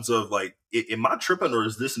first moments of like, am I tripping or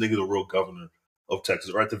is this nigga the real governor of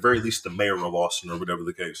Texas, or at the very least the mayor of Austin, or whatever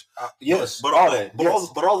the case? Yes, but all the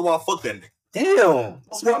while, fuck that nigga. Damn,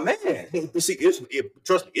 that's my man. See,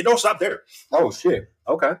 trust me, it don't stop there. Oh shit.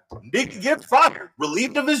 Okay. Nigga gets fired,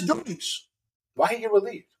 relieved of his duties. Why he get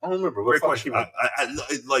relieved? I don't remember. Great question. I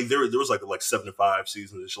like there was like 75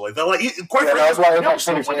 seasons and shit like that. Like quite frankly, that's why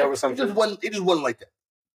it just wasn't like that.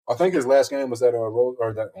 I think his last game was that road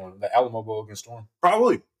or that the Alamo Bowl against Storm.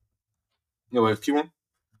 Probably. Anyway, Q1.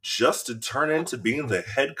 Just to turn into being the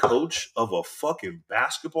head coach of a fucking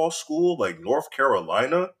basketball school like North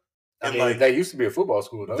Carolina. And like, they used to be a football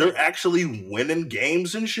school, though. They're actually winning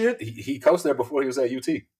games and shit. He coached there before he was at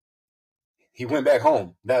UT. He went back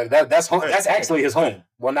home. That's home. That's actually his home.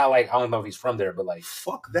 Well, not like, I don't know if he's from there, but like,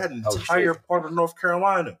 fuck that entire part of North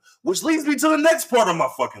Carolina. Which leads me to the next part of my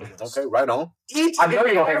fucking list. Okay, right on. I know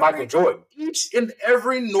you don't hate Michael Jordan. Each and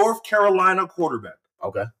every North Carolina quarterback.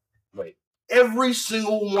 Okay. Wait. Every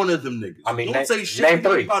single one of them niggas. I mean, don't say shit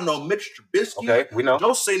about no Mitch Trubisky. Okay, we know.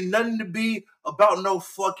 Don't say nothing to me about no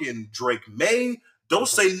fucking Drake May. Don't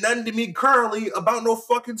say nothing to me currently about no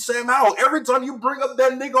fucking Sam Howell. Every time you bring up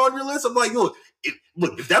that nigga on your list, I'm like, look,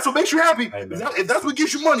 if that's what makes you happy, if that's what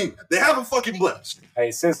gets you money, they haven't fucking blessed.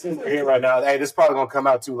 Hey, since we're here right now, hey, this is probably going to come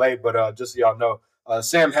out too late, but just so y'all know,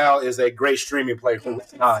 Sam Howell is a great streaming play for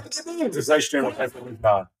Week 9. It's a great streaming play for Week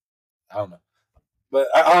 9. I don't know. But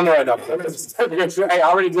I don't know right now. Hey, I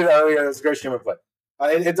already did it earlier. It's a great streamer play.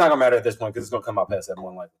 It's not gonna matter at this point because it's gonna come out past that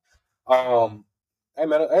one likely. Hey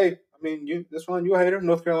man, I mean, this one you a hater,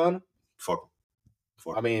 North Carolina. Fuck.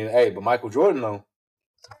 I mean, hey, but Michael Jordan though.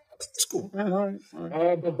 It's cool. Yeah, all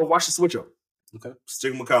right. But watch the switch up. Okay.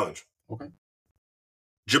 Stigma College. Okay.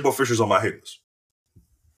 Jimbo Fisher's on my hate list.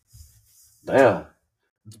 Damn.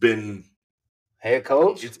 It's been head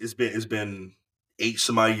coach. It's been 8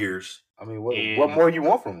 some odd years. I mean, what more you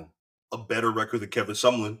want from him? A better record than Kevin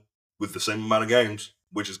Sumlin with the same amount of games,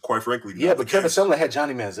 which is quite frankly. But Kevin Sumlin had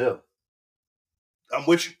Johnny Manziel. I'm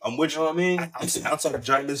with you. You know what I mean? Outside of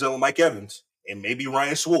Johnny Manziel and Mike Evans and maybe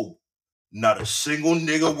Ryan Swope, not a single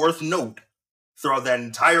nigga worth note throughout that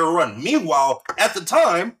entire run. Meanwhile, at the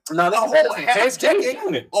time, a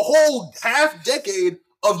whole half decade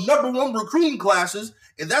of #1 recruiting classes,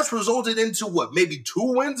 and that's resulted into what, maybe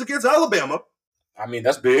 2 wins against Alabama. I mean,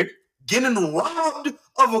 that's big. Getting robbed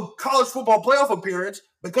of a college football playoff appearance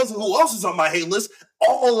because of who else is on my hate list?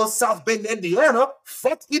 All of South Bend, Indiana.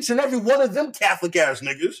 Fuck each and every one of them Catholic ass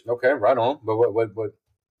niggas. Okay, right on. But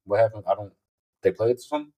what happened? They played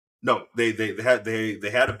something? No, they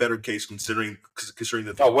had a better case considering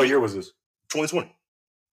that. Oh, what year was this? 2020.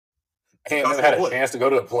 They had a chance to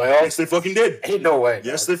go to the playoffs. Yes, they fucking did. Ain't no way.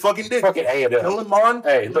 Yes, they fucking did. Fucking A&M. Kellen Mond.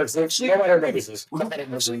 Hey, look, some fugazi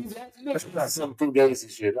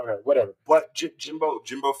shit. All right, whatever. But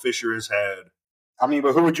Jimbo Fisher has had. I mean,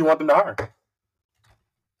 but who would you want them to hire?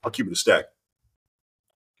 I'll keep it a stack.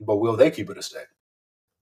 But will they keep it a stack?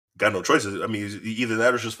 Got no choices. I mean, either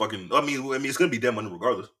that or just fucking. I mean, it's gonna be dead money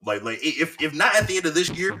regardless. Like if not at the end of this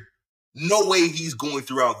year, no way he's going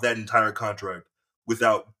throughout that entire contract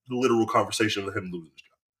without literal conversation of him losing his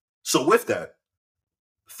job. So with that,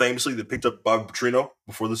 famously they picked up Bob Petrino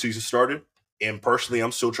before the season started. And personally,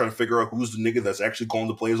 I'm still trying to figure out who's the nigga that's actually calling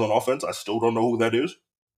the plays on offense. I still don't know who that is.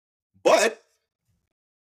 But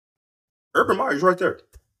Urban Meyer's right there.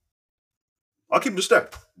 I'll keep it a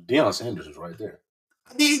stack. Deion Sanders is right there.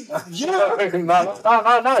 I mean,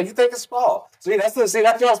 No. You think it's small.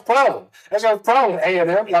 That's y'all's problem. That's y'all's problem,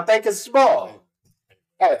 A&M. Y'all think it's small.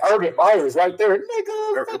 Hey, Urban Meyer is right there.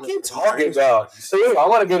 Nigga, what you talking about? See, I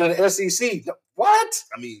want to go to the SEC. What?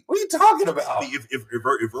 I mean, what are you talking about? I mean, if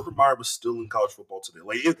Urban Meyer was still in college football today,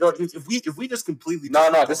 like if we just completely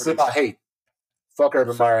this is about hate. Fuck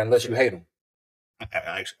Urban Meyer unless you hate him.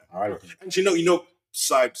 Actually, all right. Actually,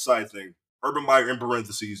 side thing. Urban Meyer in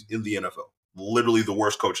parentheses in the NFL. Literally the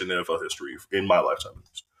worst coach in NFL history in my lifetime.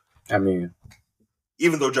 I mean,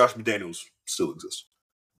 even though Josh McDaniels still exists.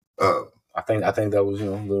 I think that was a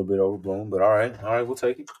little bit overblown, but all right, we'll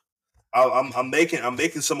take it. I'm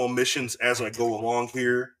making some omissions as I go along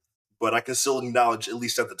here, but I can still acknowledge, at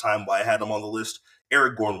least at the time, why I had him on the list.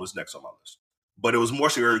 Eric Gordon was next on my list, but it was more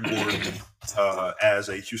so Eric Gordon as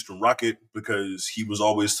a Houston Rocket because he was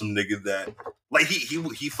always some nigga that like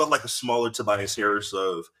he felt like a smaller Tobias Harris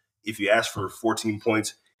of if you ask for 14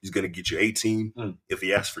 points, he's gonna get you 18. If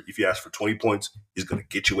you ask for 20 points, he's gonna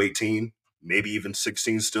get you 18. Maybe even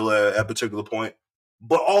 16 still at a particular point.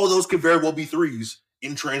 But all of those could very well be threes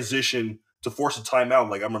in transition to force a timeout.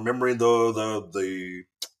 Like I'm remembering the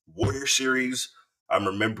Warrior series. I'm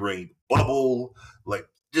remembering Bubble. Like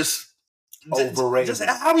just overrated. Just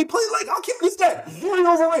how he played. Like I'll keep this that. Very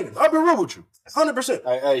overrated. I'll be real with you.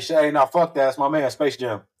 100%. Hey, now fuck that. That's my man, Space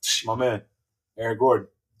Jam. My man, Eric Gordon.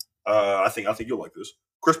 I think you'll like this.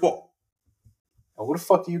 Chris Paul. Oh, what the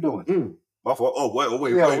fuck are you doing? My fault. Oh, wait.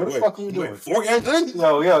 What the fuck are you doing? 4 games in?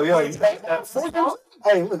 Yo. 4 games?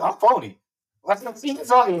 Hey, look, I'm phony. What are you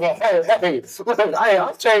talking about? Hey,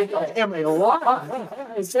 I'm changing him a lot. I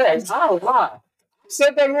don't lie.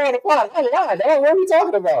 Said that around the clock. I lied. What are you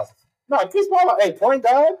talking about? No, Chris Paul, point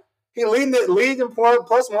guard. He leading the league in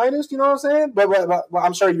plus minus, you know what I'm saying? But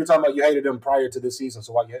I'm sure you were talking about you hated him prior to this season,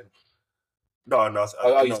 so why you hate him? No.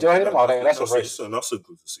 You still hate him? Oh, that's a racist. No, still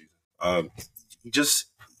good this season.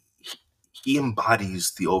 He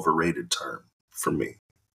embodies the overrated term for me.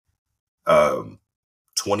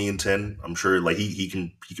 20 and 10, I'm sure like he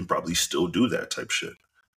can probably still do that type shit.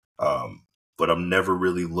 But I'm never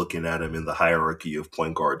really looking at him in the hierarchy of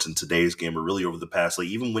point guards in today's game or really over the past, like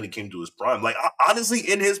even when it came to his prime. Like honestly,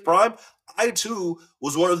 in his prime, I too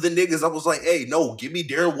was one of the niggas I was like, hey, no, give me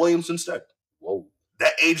Darren Williams instead. Whoa.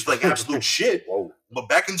 That aged like absolute shit. Whoa. But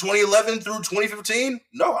back in 2011 through 2015,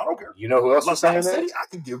 no, I don't care. You know who else was saying that? I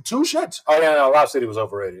can give 2 shits. Oh yeah, no, Lob City was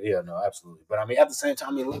overrated. Yeah, no, absolutely. But I mean, at the same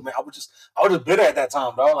time, look, man, I was just bitter at that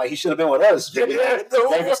time, dog. Like he should have been with us.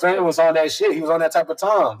 David Stern was on that shit. He was on that type of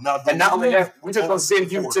time. And not only that, we just gonna send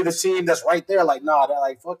you to the team that's right there. Like, nah, they're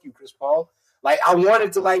like, fuck you, Chris Paul. Like, I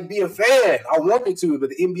wanted to like be a fan. I wanted to,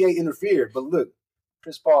 but the NBA interfered. But look,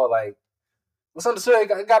 Chris Paul, like, what's understood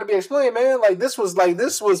got to be explained, man. Like this was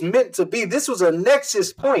meant to be. This was a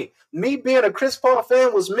nexus point. Me being a Chris Paul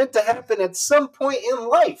fan was meant to happen at some point in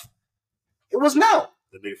life. It was now.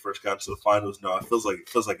 The day first got to the finals. No, it feels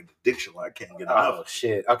like an addiction. Like I can't get enough. Oh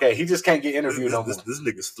shit. Okay, he just can't get interviewed no more. This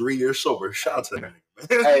nigga's 3 years sober. Shout out to him.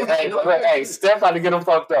 Hey, Steph about to get him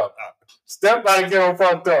fucked up. Steph about to get him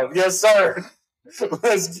fucked up. Yes, sir.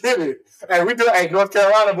 Let's get it. Hey, we do. Hey, North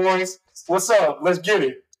Carolina boys, what's up? Let's get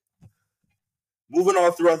it. Moving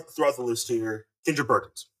on throughout the list here, Kendrick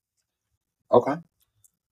Perkins. Okay.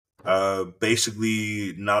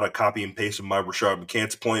 Basically not a copy and paste of my Rashad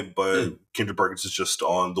McCants point, but Kendrick Perkins is just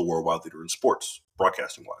on the worldwide leader in sports,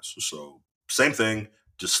 broadcasting wise. So same thing,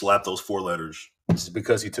 just slap those 4 letters. Is it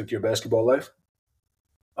because he took your basketball life?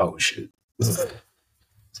 Oh shit.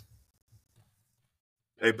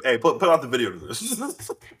 Hey, put out the video to this.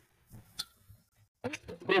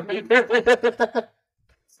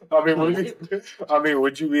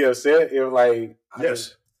 Would you be upset if like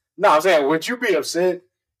Yes. No, I'm saying, would you be upset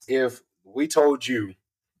if we told you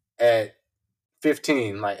at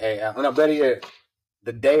 15, like, hey, no, better yet,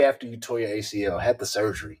 the day after you tore your ACL, had the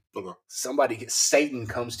surgery, Satan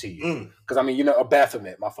comes to you. Because, a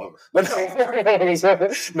Baphomet, my fault. But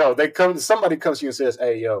no, somebody comes to you and says,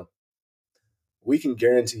 hey, yo, we can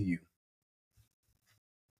guarantee you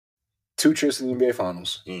 2 trips to the NBA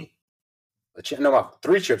Finals. 3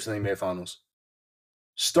 trips in the NBA Finals.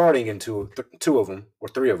 Starting in 2 of them, or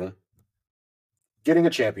 3 of them. Getting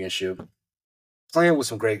a championship, playing with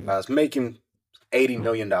some great guys, making $80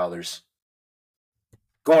 million, going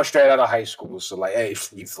straight out of high school. So, like, hey,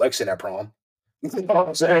 you flexing at prom. You know what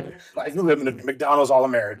I'm saying? Like, you live in a McDonald's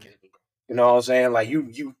All-American. You know what I'm saying? Like,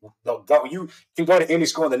 you can go to any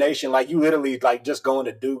school in the nation. Like, you literally, like, just going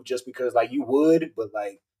to Duke just because, like, you would, but,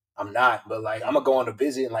 like, I'm not. But, like, I'm going to go on a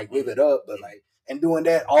visit and, like, live it up. But, like, and doing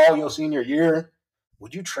that all your senior year,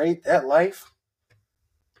 would you trade that life?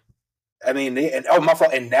 My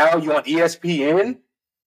fault. And now you on ESPN.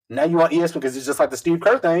 Now you on ESPN because it's just like the Steve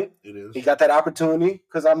Kerr thing. It is. He got that opportunity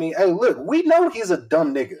because hey, look, we know he's a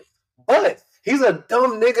dumb nigga, but he's a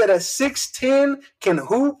dumb nigga that's 6'10", can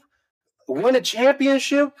hoop, win a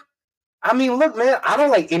championship. Look, man, I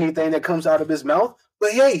don't like anything that comes out of his mouth,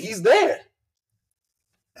 but hey, he's there.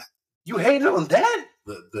 You hate on that?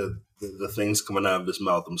 The things coming out of his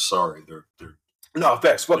mouth. I'm sorry, they're. No,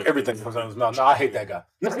 facts. Fuck everything that comes out of his mouth. No, I hate that guy.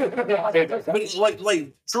 I hate that guy. But it's like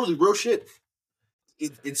truly real shit.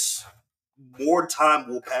 It's more time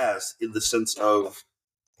will pass in the sense of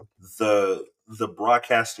the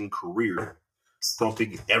broadcasting career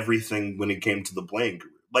trumping everything when it came to the playing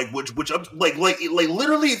career. Like which I'm like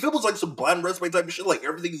literally, if it was like some blind resume type of shit, like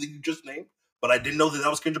everything that you just named, but I didn't know that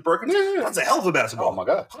was Kendrick Perkins. Yeah. That's a hell of a basketball. Oh my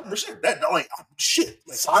god, 100%. That like shit.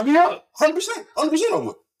 Like, sign me up. 100%. I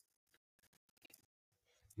would.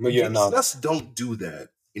 But yeah, no. Just don't do that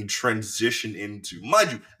and transition into,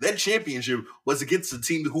 mind you, that championship was against a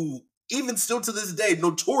team who, even still to this day,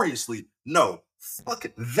 notoriously, no, fuck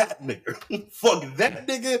that nigga. Fuck that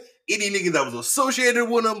nigga, any nigga that was associated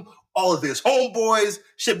with him, all of his homeboys,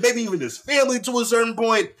 shit, maybe even his family to a certain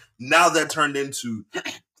point. Now that turned into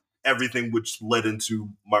everything, which led into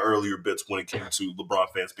my earlier bits when it came to LeBron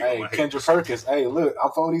fans being Hey, Kendrick Perkins, hey, look, I'm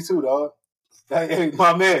 42, dog. Hey,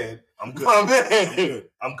 my man. I'm good.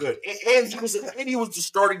 I'm good. And he was the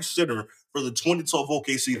starting center for the 2012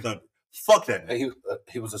 OKC Thunder. Fuck that nigga. Hey,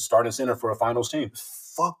 he was a starting center for a finals team.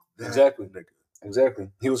 Fuck that exactly. nigga. Exactly.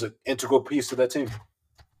 He was an integral piece to that team.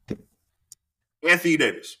 Anthony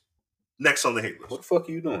Davis, next on the hate list. What the fuck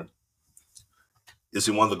are you doing? Is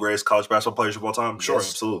he one of the greatest college basketball players of all time? Sure, Yes.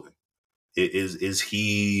 absolutely. Is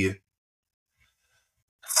he?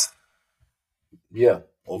 Yeah.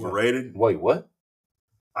 Overrated? Wait, what?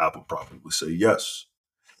 I would probably say yes.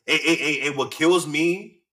 And what kills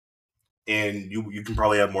me, and you can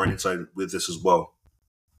probably have more insight with this as well,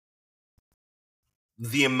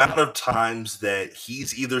 the amount of times that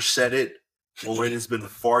he's either said it or it has been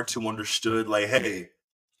far too understood, like, hey,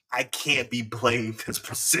 I can't be playing this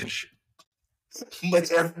position. But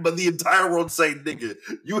the entire world saying, nigga,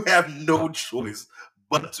 you have no choice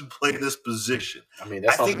but to play this position.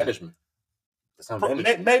 That's on management. That's on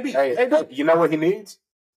management. Maybe. Hey, you know what he needs?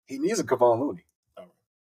 He needs a Kevon Looney.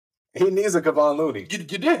 He needs a Kevon Looney. You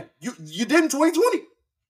did. You did in 2020.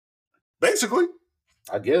 Basically.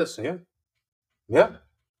 I guess, yeah. Yeah.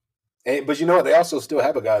 But you know what? They also still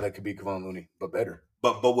have a guy that could be Kevon Looney, but better.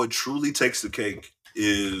 But what truly takes the cake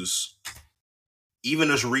is,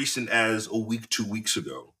 even as recent as a week, 2 weeks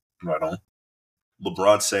ago, right on,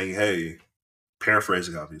 LeBron saying, hey,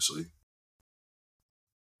 paraphrasing obviously,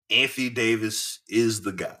 Anthony Davis is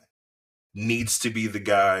the guy. needs to be the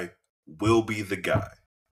guy, will be the guy.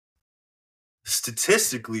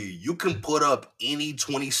 Statistically, you can put up any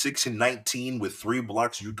 26 and 19 with 3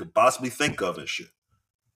 blocks you could possibly think of and shit.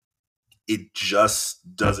 It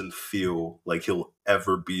just doesn't feel like he'll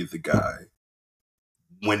ever be the guy.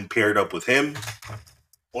 When paired up with him,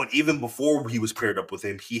 or even before he was paired up with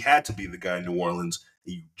him, he had to be the guy in New Orleans.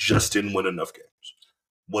 He just didn't win enough games.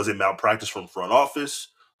 Was it malpractice from front office?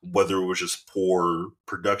 Whether it was just poor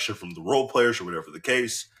production from the role players or whatever the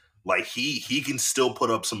case, like he can still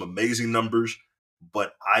put up some amazing numbers,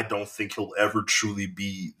 but I don't think he'll ever truly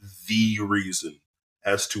be the reason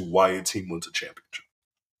as to why a team wins a championship.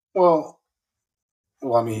 Well,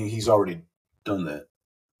 I mean, he's already done that.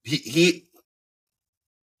 He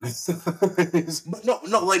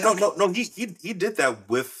no. He did that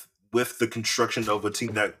with the construction of a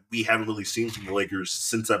team that we haven't really seen from the Lakers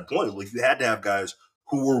since that point. Like, you had to have guys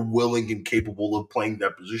who were willing and capable of playing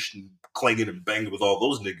that position, clanging and banging with all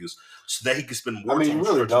those niggas, so that he could spend more time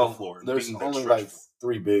really on the floor. There's only like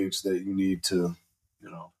 3 bigs that you need to,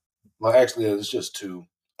 Well, actually, it's just 2.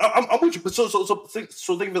 I'm with you, but so think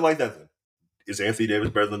of it like that. Then, is Anthony Davis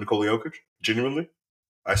better than Nikola Jokic? Genuinely,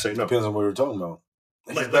 I say no. Depends on what we're talking about.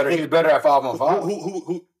 He's better at 5-on-5.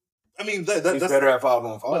 Who? I mean, he's better at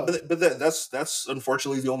 5-on-5. But that's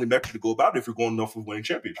unfortunately the only metric to go about if you're going off of winning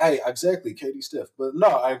championships. Hey, exactly, KD Steph. But no,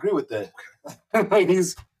 I agree with that.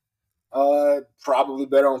 He's probably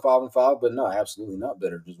better on 5-on-5, but no, absolutely not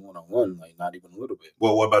better just 1-on-1, like not even a little bit.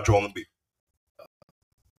 Well, what about Joel Embiid?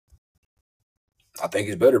 I think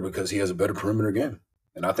he's better because he has a better perimeter game.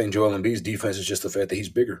 And I think Joel Embiid's defense is just the fact that he's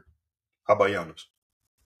bigger. How about Giannis?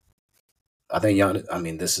 I think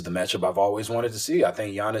Giannis, this is the matchup I've always wanted to see. I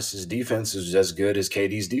think Giannis's defense is as good as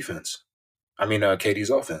KD's defense. KD's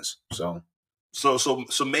offense. So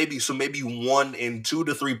maybe 1 and 2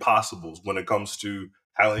 to 3 possibles when it comes to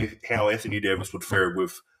how Anthony Davis would fare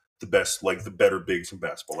with the best, like the better bigs in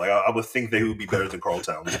basketball. Like, I would think they would be better than Karl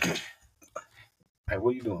Towns. Hey,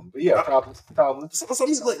 what are you doing? But yeah, probably. While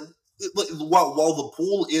the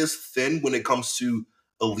pool is thin when it comes to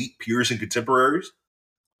elite peers and contemporaries,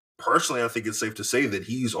 personally, I think it's safe to say that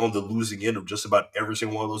he's on the losing end of just about every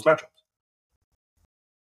single one of those matchups.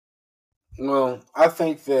 Well, I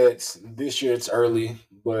think that this year it's early,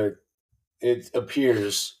 but it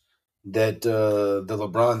appears that the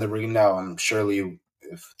LeBron that we're now, surely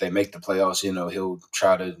if they make the playoffs, he'll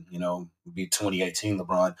try to, be 2018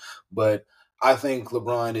 LeBron. But I think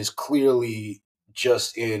LeBron is clearly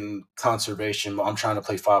just in conservation. I'm trying to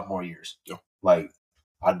play 5 more years. Yeah. Like,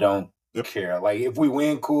 I don't care. Like, if we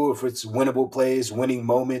win, cool. If it's winnable plays, winning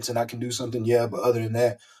moments, and I can do something, yeah. But other than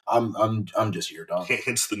that, I'm just here, dog.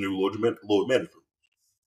 Hence the new load management.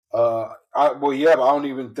 But I don't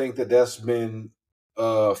even think that's been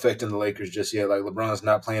affecting the Lakers just yet. Like, LeBron's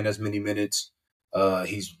not playing as many minutes.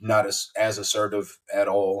 He's not as assertive at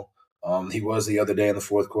all. He was the other day in the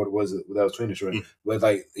fourth quarter. That was Phoenix, right? But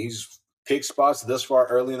like, he's picked spots thus far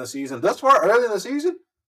early in the season.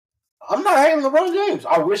 I'm not hating LeBron James.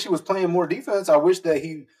 I wish he was playing more defense. I wish that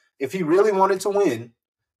if he really wanted to win,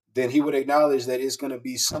 then he would acknowledge that it's going to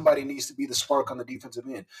be somebody needs to be the spark on the defensive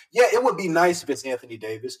end. Yeah, it would be nice if it's Anthony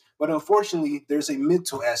Davis, but unfortunately, there's a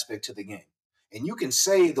mental aspect to the game. And you can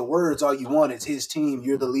say the words all you want. It's his team.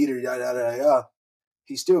 You're the leader. Yada, yada, yada.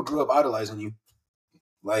 He still grew up idolizing you.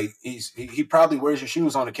 Like, he probably wears your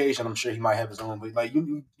shoes on occasion. I'm sure he might have his own, but like,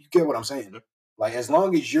 you get what I'm saying. Like, as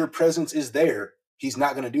long as your presence is there, he's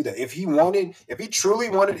not going to do that. If he truly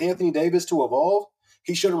wanted Anthony Davis to evolve,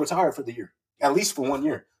 he should have retired for the year, at least for 1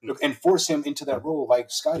 year, and force him into that role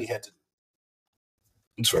like Scottie had to do.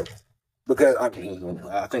 That's fair. Because I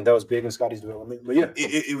think that was big in Scottie's development. But yeah,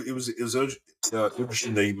 it was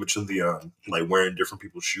interesting that you mentioned the like wearing different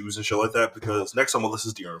people's shoes and shit like that. Because next on my list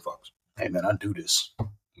is De'Aaron Fox. Hey man, I do this.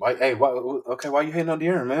 Why you hating on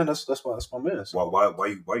De'Aaron, man? That's my man.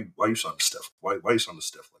 Why you sound stiff? Why you sound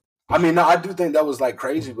stiff? No, I do think that was like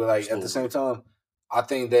crazy, but like at the same time, I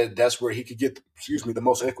think that's where he could get the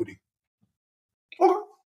most equity. Okay.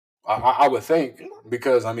 I would think,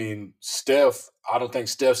 because Steph, I don't think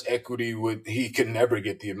Steph's equity he could never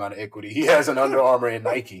get the amount of equity. He has an Under Armour and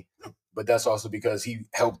Nike, but that's also because he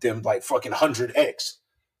helped them like fucking 100x.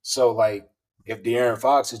 So like, if De'Aaron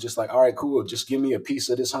Fox is just like, all right, cool, just give me a piece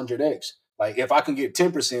of this 100x. Like, if I can get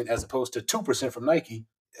 10% as opposed to 2% from Nike,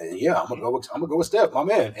 yeah, I'm gonna go with Steph, my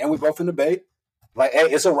man. And we're both in the Bay. Like, hey,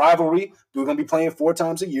 it's a rivalry. We're gonna be playing 4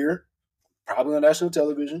 times a year, probably on national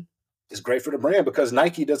television. It's great for the brand because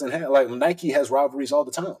Nike has rivalries all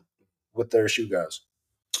the time with their shoe guys.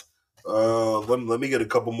 Let me get a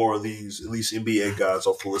couple more of these, at least NBA guys,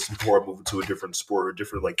 off the list before I move into a different sport or a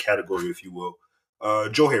different like category, if you will.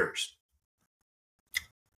 Joe Harris.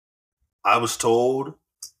 I was told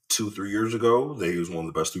 2-3 years ago that he was one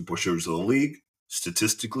of the best 3-point shooters in the league.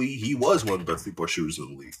 Statistically, he was one of the best 3-point shooters in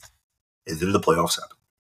the league. And then the playoffs happened.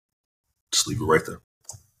 Just leave it right there.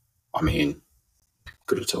 I mean,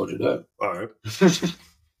 could have told you that. All right.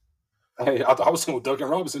 Hey, I was saying with Duncan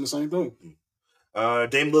Robinson the same thing.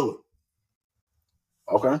 Dame Lillard.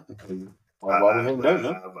 Okay.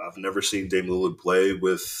 I've never seen Dame Lillard play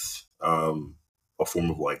with a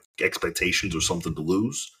form of like expectations or something to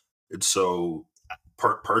lose. And so,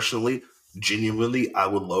 personally, genuinely, I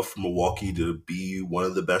would love for Milwaukee to be one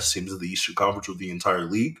of the best teams of the Eastern Conference with the entire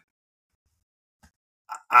league.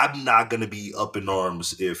 I'm not going to be up in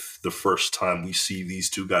arms if the first time we see these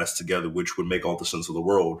two guys together, which would make all the sense of the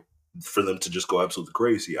world, for them to just go absolutely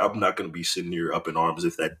crazy. I'm not going to be sitting here up in arms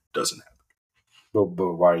if that doesn't happen.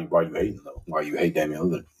 But why you hating though? Why you hate Damian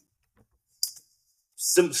Lillard?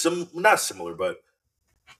 Not similar, but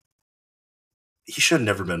he should have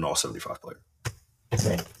never been an All-75 player.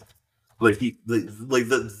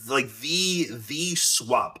 The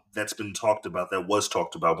swap that's been talked about, that was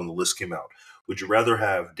talked about when the list came out. Would you rather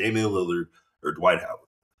have Damian Lillard or Dwight Howard?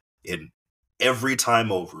 And every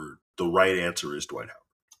time over, the right answer is Dwight Howard.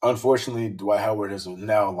 Unfortunately, Dwight Howard has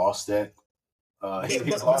now lost that.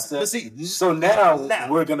 He's lost that. So now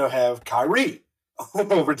we're gonna have Kyrie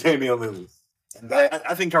over Damian Lillard. And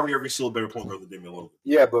I think Kyrie Irving's still a better point guard than Damian Lillard.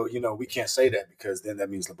 Yeah, but we can't say that because then that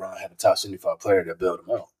means LeBron had a top 75 player that bailed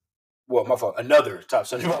him out. Well, my fault. Another top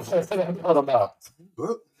 75 player that bailed him out.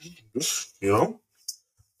 But,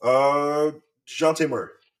 DeJounte Murray.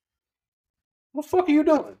 What the fuck are you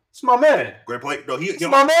doing? It's my man. Great play. No, He's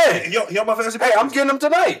my man. He on my fantasy. Hey, I'm getting him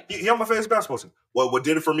tonight. He on my fantasy basketball team. What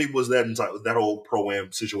did it for me was that whole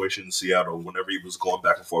pro-am situation in Seattle. Whenever he was going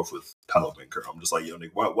back and forth with Paolo Banchero, I'm just like, yo,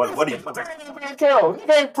 nigga, what are you doing? Banchero,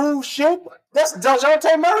 he ain't prove shit. That's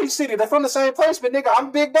DeJounte Murray City. They're from the same place, but nigga,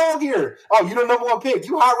 I'm big dog here. Oh, you the number one pick.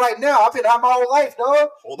 You hot right now. I've been hot my whole life, dog.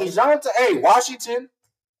 DeJounte, hey, Washington.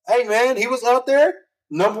 Hey, man, he was out there.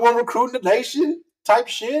 Number one recruit in the nation type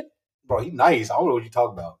shit. Bro, he nice. I don't know what you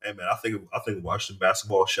talking about. Hey, man, I think Washington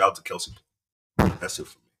basketball. Shout out to Kelsey. That's it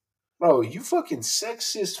for me. Bro, you fucking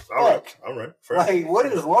sexist fuck. All right. Fair. Like, what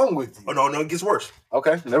is wrong with you? Oh, no, it gets worse.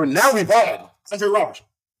 Okay. Now we've had Andre Robertson.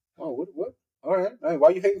 Oh, what? All right. Hey, why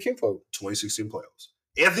you hating Kinfolk? 2016 playoffs.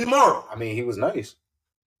 Anthony Morrow. I mean, he was nice.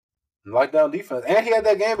 Lockdown defense. And he had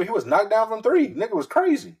that game where he was knocked down from 3. Nigga was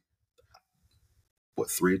crazy. What,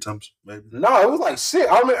 3 attempts, maybe? No, it was like 6.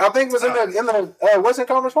 I think it was in the Western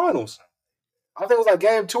Conference Finals. I think it was like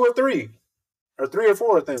game 2 or 3. Or 3 or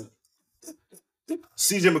 4, I think.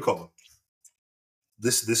 CJ McCollum.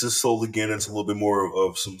 This is slowly getting into a little bit more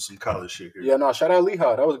of some college shit here. Yeah, no, shout out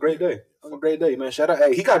Lehigh. That was a great day. That was a great day, man. Shout out.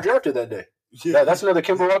 Hey, he got drafted that day. Yeah, that's another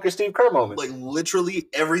Kemba Walker, Steve Kerr moment. Like, literally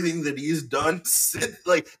everything that he's done,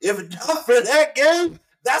 like, if not for that game,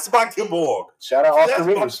 that's my Kemba Walker. Shout out Austin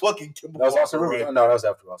Rivers. That's my fucking Kemba Walker. That was Austin Rivers. Right? No, that was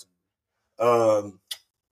after Austin.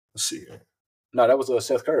 Let's see here. No, that was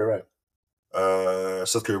Seth Curry, right?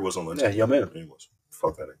 Seth Curry was on that team. Yeah, your man. He was.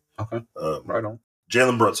 Fuck that. Okay. Right on.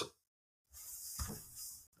 Jalen Brunson.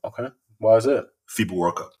 Okay. Why is that? FIBA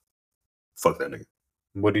World Cup. Fuck that nigga.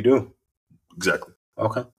 What'd he do? Exactly.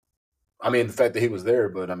 Okay. I mean, the fact that he was there,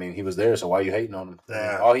 but I mean, he was there, so why are you hating on him?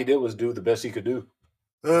 All he did was do the best he could do.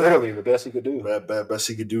 Literally, the best he could do. Best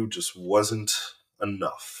he could do just wasn't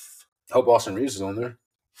enough. I hope Austin Reeves is on there.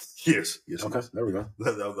 Yes. Okay, there we go.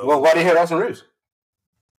 Well, why do you hate Austin Reeves?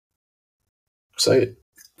 Say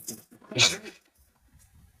it.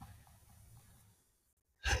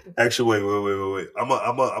 Actually, wait. I'm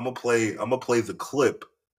gonna play the clip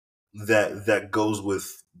that goes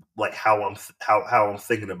with like how I'm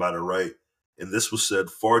thinking about it, right? And this was said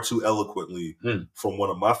far too eloquently from one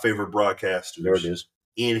of my favorite broadcasters. There it is.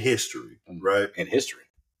 In history, right? In history.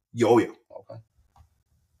 Oh yeah. Okay.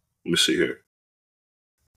 Let me see here.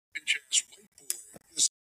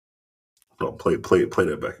 No, play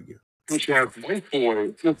that back again.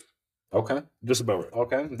 Okay. Just about right.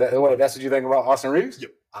 Okay. That's what you think about Austin Reeves?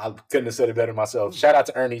 Yep. I couldn't have said it better myself. Shout out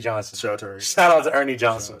to Ernie Johnson. Shout out to Ernie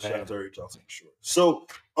Johnson. Sure. So,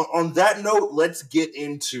 on that note, let's get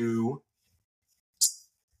into...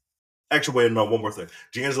 Actually, wait, no, one more thing.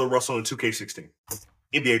 D'Angelo Russell in 2K16.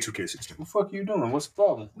 NBA 2K16. What the fuck are you doing? What's the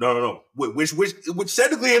problem? No. Which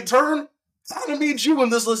technically, in turn, kind of means you in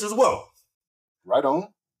this list as well. Right on.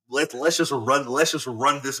 Let's just run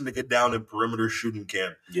this nigga down in perimeter shooting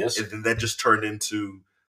camp. Yes. And then that just turned into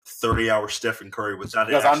 30-hour Stephen Curry without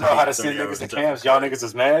it. Because I know how to send niggas to camps. Y'all niggas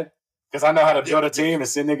is mad? Because I know how to build a team and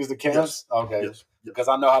send niggas to camps? Yes. Okay. Yes. Because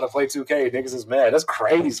I know how to play 2K. Niggas is mad. That's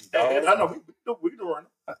crazy, dog. And I know. We do right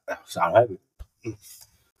now. I'm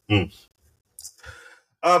happy.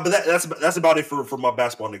 But that's about it for my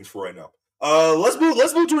basketball niggas for right now. Let's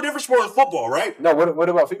move to a different sport, football, right? No, what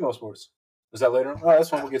about female sports? Is that later? Oh, that's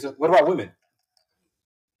fine. We'll get to. What about women?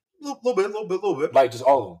 Little bit. Like just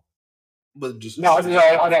all of them. But just No,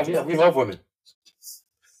 we love women.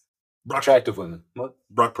 Attractive women. What?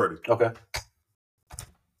 Brock Purdy. Okay.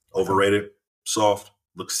 Overrated, soft,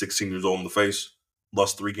 looks 16 years old in the face,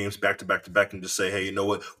 lost 3 games back to back, and just say, hey, you know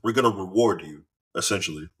what? We're gonna reward you,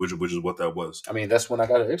 essentially, which is what that was. I mean, that's when I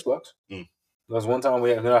got an Xbox. There was one time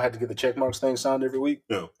I had to get the check marks thing signed every week.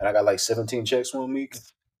 Yeah. And I got like 17 checks one week.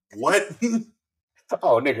 What?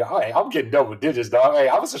 Oh, nigga, hey, I'm getting double digits, dog. Hey,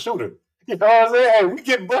 I was a shooter. You know what I'm saying? Hey, we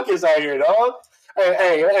getting buckets out here, dog.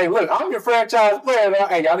 Hey, look, I'm your franchise player, dog.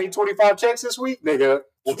 Hey, y'all need 25 checks this week? Nigga,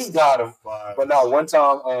 we got them. But no, one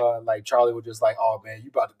time, like, Charlie was just like, oh, man, you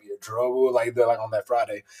about to be in trouble. Like, they're like on that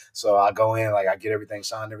Friday. So I go in, like, I get everything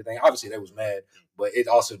signed, everything. Obviously, they was mad. But it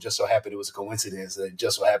also just so happened it was a coincidence that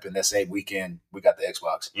just so happened that same weekend we got the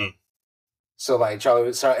Xbox. So, like,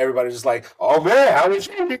 everybody was just like, oh, man, how did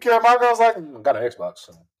you take care of my girl? I was like, got an Xbox.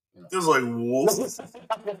 So, you know. It was like, what?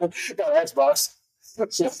 Got an Xbox.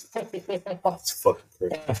 That's fucking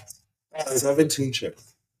crazy. 17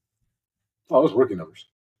 checks. Oh, it was rookie numbers.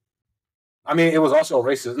 I mean, it was also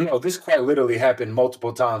racist. No, this quite literally happened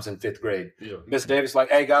multiple times in 5th grade. Yeah. Miss Davis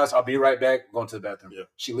like, hey, guys, I'll be right back. I'm going to the bathroom. Yeah.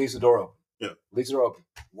 She leaves the door open. Yeah. Leaves the door open.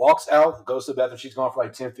 Walks out, goes to the bathroom. She's gone for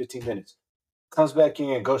like 10, 15 minutes. Comes back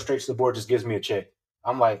in, goes straight to the board, just gives me a check.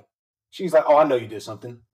 I'm like, she's like, oh, I know you did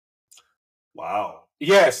something. Wow.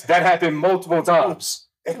 Yes, that happened multiple times.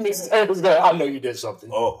 I know you did something.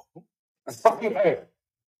 Oh. Okay.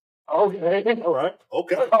 All right.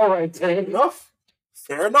 Okay. All right,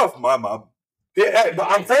 Fair enough, my mom. Yeah, but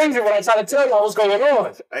I'm crazy when I try to tell y'all what's going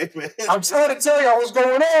on. Hey, man. I'm trying to tell y'all what's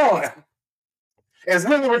going on. It's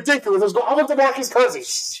really ridiculous. I went to Marcus' cousin.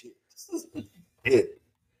 Yeah.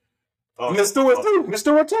 Miss Stewart too. Miss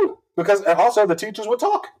Stewart too. Because also the teachers would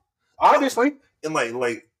talk. Obviously. And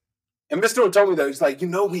like and Miss Stewart told me that. He's like,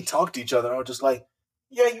 we talk to each other. I was just like,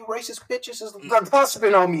 yeah, you racist bitches is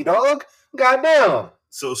gossiping on me, dog. Goddamn.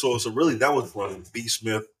 So really that was from B.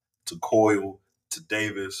 Smith to Coyle to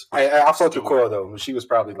Davis. I saw to Coyle though. She was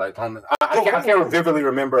probably like on I can't vividly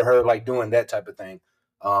remember her like doing that type of thing.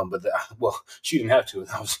 But she didn't have to.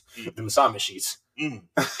 That was the assignment sheets.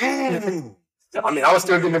 I mean, I was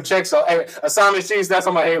still getting them checks. So, hey, assignment sheets, that's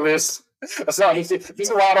on my A list. Assignment sheets. This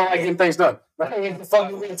is why I don't like getting things done. Last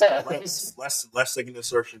second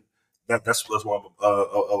insertion. That's why I'm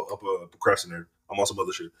a procrastinator. I'm on some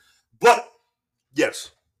other shit. But,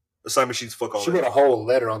 yes. Assignment sheets, fuck all she that. She wrote a whole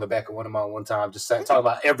letter on the back of one of mine one time, just talking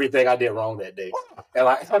about everything I did wrong that day. And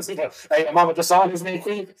like, hey, Mama just saw his name.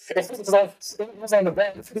 It was on the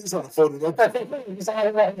back. It was on the photo.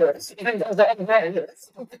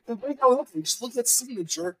 Just look at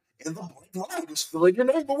signature in the blank line. Just fill in your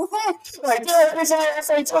name, but we're fine. Like, yeah, it's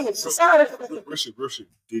Rishi,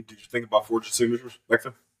 did you think about forging signatures back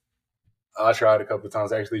then? I tried a couple of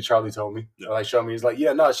times. Actually, Charlie told me. Yeah. Like, showed me. He's like,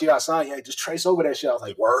 yeah, no, she got signed. Yeah, just trace over that shit. I was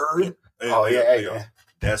like, word? Yeah.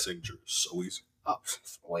 That signature is so easy. Oh,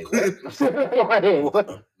 wait,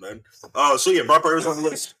 what? Man. So, yeah, Brock Purdy's on the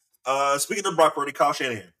list. Speaking of Brock Purdy, Kyle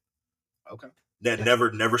Shanahan. Okay. That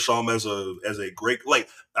never saw him as a great, like,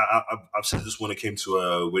 I've said this when it came to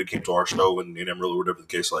our show and Amarillo, whatever the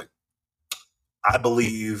case, like, I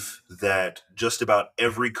believe that just about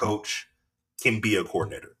every coach can be a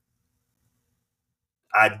coordinator.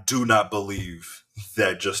 I do not believe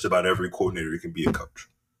that just about every coordinator can be a coach.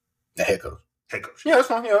 A head coach. Head coach. Yeah, that's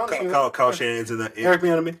fine. Yeah, Kyle Shanahan's in that. Eric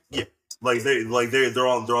Bieniemy. Yeah, they're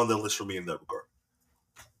on the list for me in that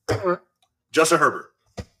regard. Justin Herbert.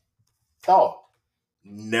 Oh,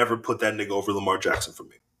 never put that nigga over Lamar Jackson for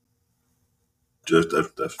me. Just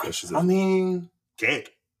that's just. I mean, can't.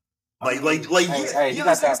 Hey, you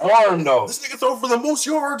got that arm though. This nigga throw for the most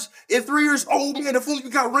yards in 3 years. Oh man, if only you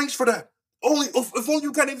got rings for that. If only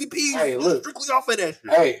you got MVP. Hey, look, strictly off of that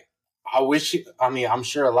shit. Hey, I'm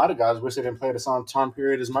sure a lot of guys wish they didn't play the same time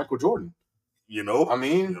period as Michael Jordan. You know? I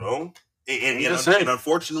mean, and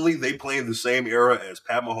unfortunately, they play in the same era as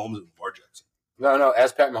Pat Mahomes and Lamar Jackson. No,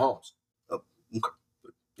 as Pat Mahomes. Okay.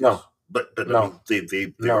 No. But no. I mean,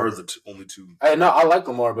 they are the only two. Hey, no, I like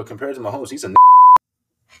Lamar, but compared to Mahomes, he's a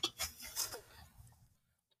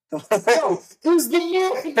who's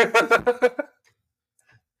the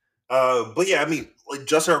But yeah, I mean, like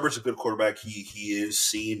Justin Herbert's a good quarterback. He is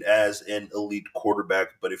seen as an elite quarterback.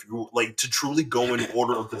 But if you like to truly go in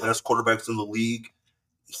order of the best quarterbacks in the league,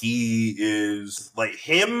 he is like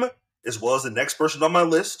him as well as the next person on my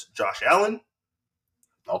list, Josh Allen.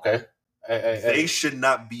 Okay. They should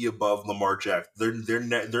not be above Lamar Jackson.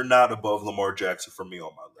 They're not above Lamar Jackson for me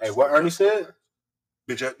on my list. Hey, what Ernie said?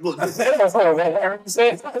 Bitch, look. Ernie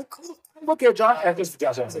said. Look at Josh.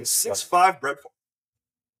 6'5" Brett Favre.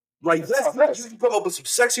 Like you can come up with some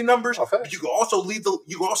sexy numbers, but you can also lead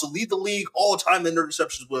the league all the time in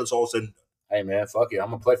interceptions when it's all said and done. Hey man, fuck it.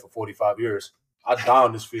 I'm gonna play for 45 years. I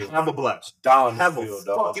down this field. Have a blast. Down Have this a field,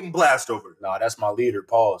 dog. fucking blast over it. Nah, that's my leader.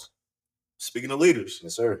 Pause. Speaking of leaders,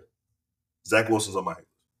 Yes, sir. Zach Wilson's on my head.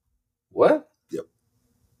 What? Yep.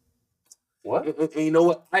 What? And you know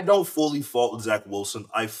what? I don't fully fault Zach Wilson.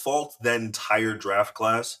 I fault that entire draft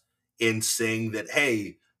class in saying that,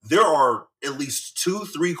 hey, there are at least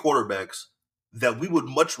 2-3 quarterbacks that we would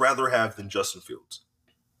much rather have than Justin Fields.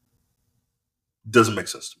 Doesn't make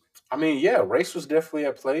sense to me. I mean, yeah, race was definitely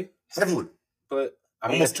at play. Heavily. But I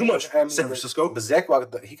mean, almost too much. San Francisco. But Zach,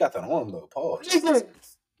 he got that arm though. Pause.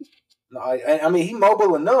 No, I mean, he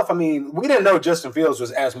mobile enough. I mean, we didn't know Justin Fields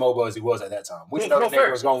was as mobile as he was at that time. We didn't know that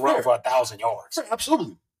nigga was going to run for 1,000 yards.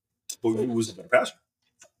 Absolutely. But who was the better passer?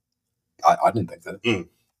 I didn't think that.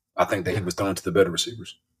 I think that he was throwing to the better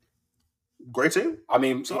receivers. Great team. I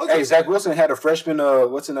mean, hey, Zach Wilson had a freshman,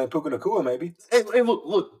 what's his name, Puka Nacua, maybe. Hey,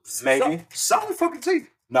 look. Maybe. Solid fucking team.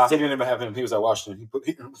 Nah, he didn't even have him. He was at Washington.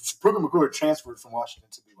 Puka Nacua transferred from Washington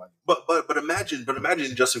to be like. But imagine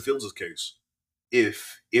in Justin Fields' case,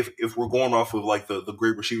 if we're going off of like the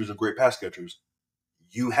great receivers and great pass catchers,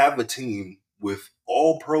 you have a team with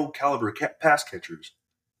all pro caliber pass catchers,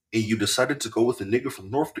 and you decided to go with a nigga from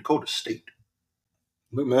North Dakota State.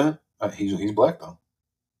 Look, man, he's black though.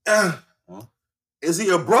 Is he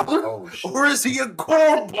a brother or is he a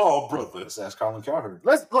cornball brother? Let's ask Colin Cowherd.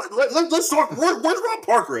 Let's talk. Where's Rob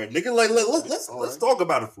Parker at, nigga? Like let's talk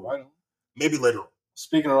about it for right. Maybe later on.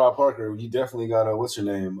 Speaking of Rob Parker, you definitely got what's her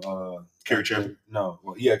name? Carrie Champion. No,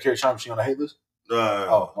 yeah, Carrie Champion. She on the hate list?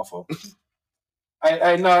 Oh, my fault.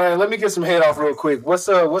 No, let me get some hate off real quick. What's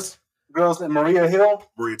girls name? Maria Hill?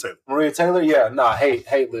 Maria Taylor? Yeah,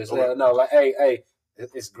 hate list. Okay. No, like hey.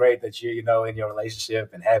 It's great that you're, in your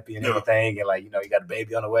relationship and happy and everything, and like, you got a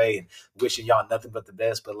baby on the way and wishing y'all nothing but the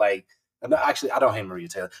best. But like, no, actually, I don't hate Maria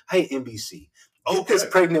Taylor. I hate NBC. Get this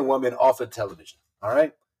pregnant woman off of television. All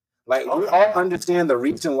right. Like, we all understand the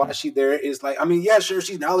reason why she's there is like, I mean, yeah, sure,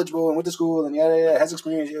 she's knowledgeable and went to school and has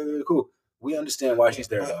experience. Yeah, cool. We understand why she's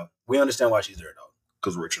there, dog.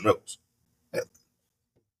 Because Rachel Nichols. Yeah.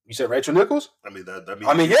 You said Rachel Nichols? I mean,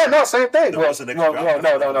 same thing. No.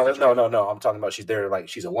 I'm talking about she's there, like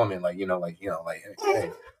she's a woman, like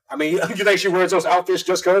hey. I mean, you think she wears those outfits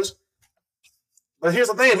just because? But here's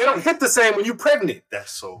the thing: they don't hit the same when you're pregnant.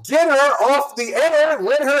 That's so. Get her off the air.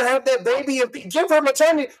 Let her have that baby and give her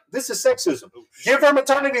maternity. This is sexism. Give her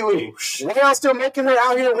maternity leave. Why y'all still making her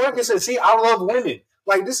out here working? Said, see, I love women.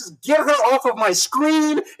 Like, this is get her off of my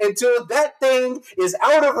screen until that thing is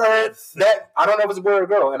out of her. That I don't know if it's a boy or a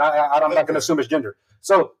girl, and I'm not going to assume it's gender.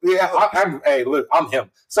 So yeah, I'm him.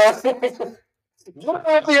 So get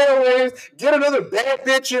off the airwaves, get another bad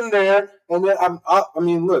bitch in there, and then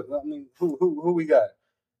who we got?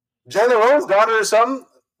 Jalen Rose's daughter or something?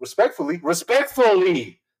 Respectfully.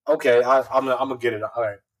 Okay, I'm gonna get it. All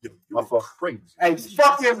right, my fault. Crazy. Hey,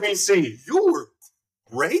 fuck NBC. You were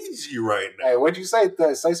crazy right now. Hey, what'd you say?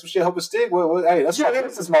 Say some shit, hope it stick. Hey, that's my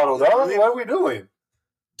business model, dog. What are we doing?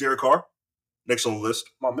 Derek Carr, next on the list.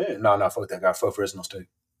 My man. No, fuck that guy. Fuck Fresno State.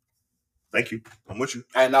 Thank you. I'm with you.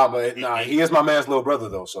 Hey, he is my man's little brother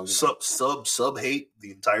though. So sub hate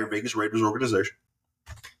the entire Vegas Raiders organization.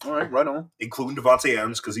 All right, right on. Including Devontae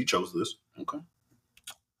Adams because he chose this. Okay.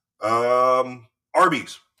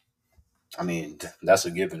 Arby's. I mean, that's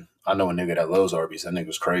a given. I know a nigga that loves Arby's. That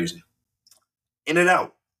nigga's crazy.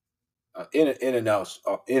 In-N-Out.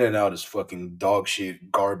 In-N-Out is fucking dog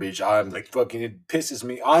shit, garbage. It pisses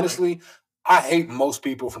me. Honestly, I hate most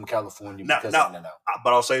people from California because of In-N-Out.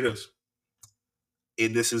 But I'll say this.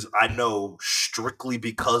 And this is, I know, strictly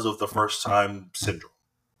because of the first time syndrome.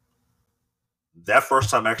 That first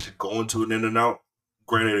time actually going to an In-N-Out,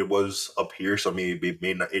 granted it was up here, so I mean it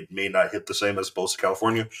may not hit the same as opposed to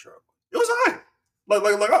California. Sure. It was all right.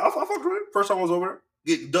 Like I fucked with it. First time I was over there.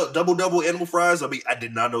 Get double animal fries. I mean, I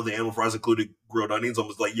did not know the animal fries included grilled onions. I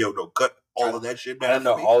was like, yo, no, cut all of that shit down. I don't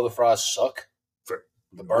know. All the fries suck.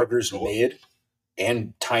 The burger's mid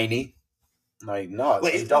and tiny. Like, no,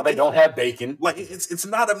 they don't have bacon. Like, it's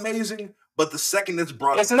not amazing, but the second it's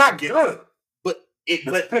brought up, it's not good. But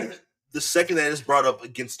the second that it's brought up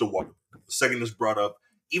against the water, the second it's brought up,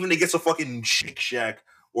 even against a fucking Shake Shack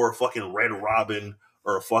or a fucking Red Robin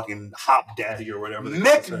or a fucking Hop Daddy or whatever.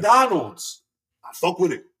 McDonald's. I fuck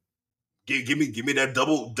with it. Give me that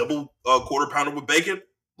double quarter pounder with bacon,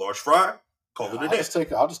 large fry. Call it a I'll day. just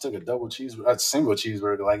take a double cheeseburger, a single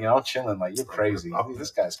cheeseburger. Like, I'm chilling. Like, you're crazy. Okay.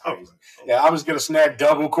 This guy's crazy. Okay. Yeah, I'm just gonna snack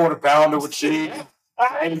double quarter pounder with cheese,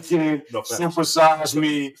 bacon, No, facts. supersize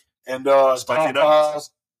me, and Spicy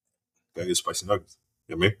nuggets. Gotta get spicy nuggets.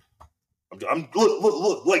 You know what I mean?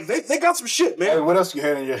 Look. Like they got some shit, man. Hey, what else you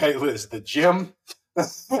had on your hate list? The gym,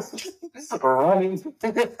 running,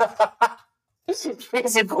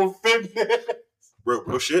 physical fitness.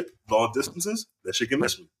 Real shit. Long distances. That shit can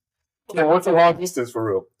miss me. Yeah, what's a long distance for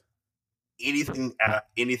real? Anything.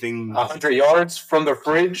 100 yards from the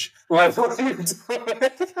fridge? Like, what are you doing?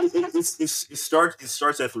 It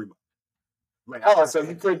starts at 3 miles. Like, oh, so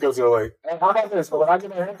you could go to the lake. Hey, how about this? When I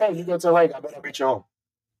get a haircut, you go to the lake. I bet I'll beat you home.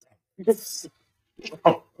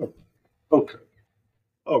 Oh, okay.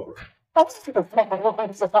 All right.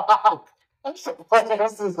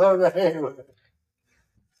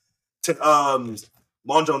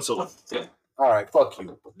 Long John Silver. All right, fuck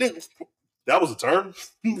you. That was a turn.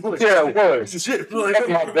 Yeah, it was. Shit. That's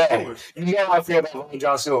my bad. You know how I feel about Long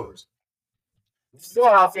John Silver's. You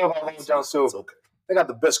know how I feel about Long John It's Silver. okay. They got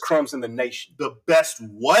the best crumbs in the nation. The best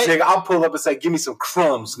what? Nigga, I'll pull up and say, give me some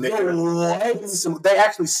crumbs, nigga. What? Give me some- they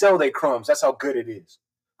actually sell their crumbs. That's how good it is.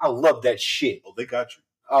 I love that shit. Oh, they got you.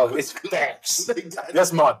 Oh, it's facts. They got you.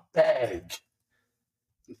 That's my bag.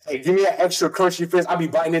 Hey, give me that extra crunchy fist. I be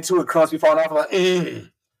biting into it, crumbs be falling off. I'm like,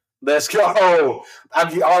 let's go. I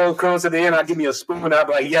get all those crumbs at the end. I give me a spoon. I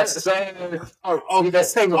be like, yes, sir. Oh, that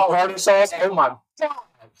single tartar sauce. Oh my god.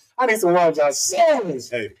 I need some Long John Silver's.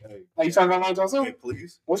 Hey. Are you talking about Long John Hey, Silver?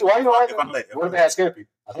 please. Why you don't If I may, like it? What if they have scampi?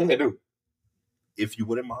 I think they do. If you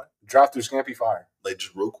wouldn't mind, Drive through scampi fire. like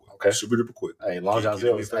just real quick. Okay. Super duper quick. Hey, Long John Can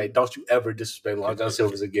you do me a Silver's. favor? Hey, don't you ever disrespect Long John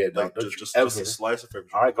Silver's again. Like, Don't just you ever. a slice of favor.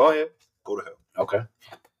 All right, go ahead. Go to hell. Okay.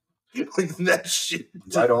 Like that shit.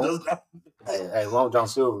 Right on. does not- Hey, Long John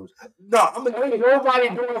Silver's. No, I'm Ain't nobody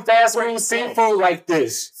doing fast food seafood like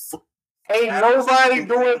this. Ain't nobody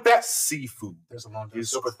doing that. seafood. There's a Long John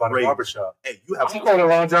It's Silver's by the crazy. barbershop. Hey, you have. I'm going to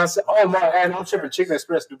Long John Silver. Oh my, and I'm tripping. Chicken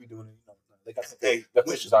Express do be doing it. You know, they got Hey, the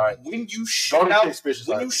fish is all right. When you shit Golden out, Fish fish is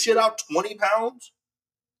when all you right. shit out 20 pounds,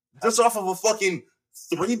 just off of a fucking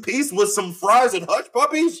 3-piece with some fries and hush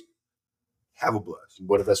puppies, have a blast.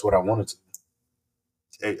 What if that's what I wanted to?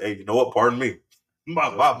 Hey, you know what? Pardon me. My,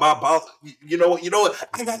 you know what?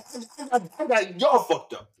 I got y'all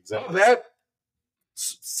fucked up. Exactly. My bad.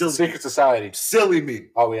 Silly, Secret Society. silly me.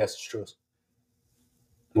 All we ask is trust.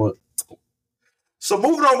 What? So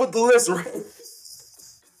moving on with the list, right?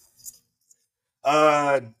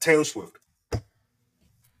 Taylor Swift.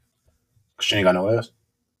 She ain't got no ass.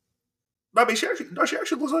 I mean, she actually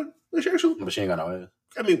looks like. She actually. But she ain't got no ass.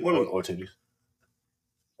 I mean, women. Or titties.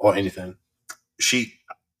 Or anything. She.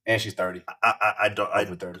 And she's 30. I don't.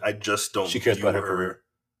 Over 30. I just don't. She cares view about her career.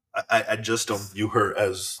 I just don't view her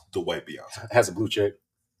as the white Beyonce. Has a blue check.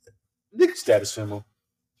 Status symbol.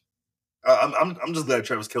 I'm just glad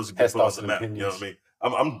Travis Kelce Has put on thoughts the and map. You know opinions.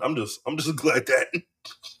 what I mean? I'm just glad that.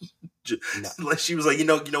 Like she was like, you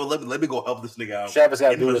know, let me go help this nigga out. Travis got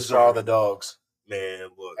to In do this for all the dogs. Man,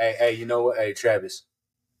 look. Hey, you know what? Hey, Travis.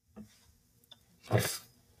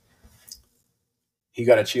 He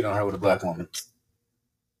got to cheat on her with a black woman.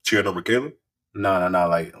 Cheer number Caleb. No,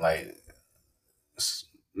 like,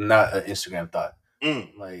 not an Instagram thought.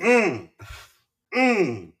 Like,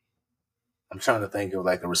 I'm trying to think of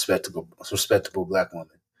like a respectable black woman.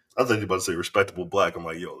 I thought you were about to say respectable black. I'm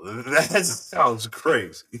like, yo, that sounds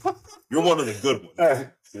crazy. You're one of the good ones.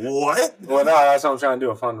 What? Well, no, that's what I'm trying to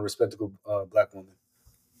do. I found a respectable black woman.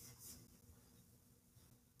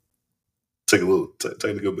 Take a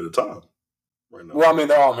good bit of time right now. Well, I mean,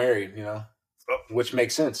 they're all married, you know, Oh. which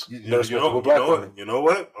makes sense. You They're respectable black women. You know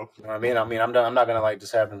what? Okay. You know what I mean, I'm not gonna like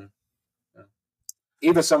just having.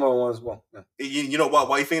 Even some of the ones, well, yeah. You know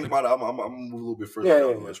why you thinking about it? I'm a little bit further Yeah, down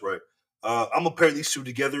yeah, the list, right? I'm gonna pair these two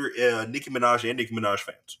together. Nicki Minaj and Nicki Minaj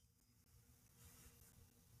fans.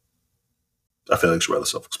 I feel like it's rather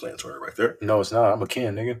self-explanatory right there. No, it's not. I'm a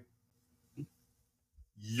Ken, nigga.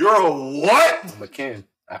 You're a what? I'm a Ken.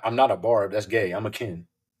 I'm not a Barb. That's gay. I'm a Ken.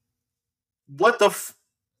 What the?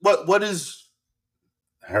 What is?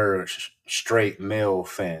 Her straight male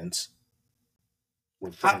fans.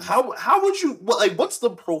 How would you like? What's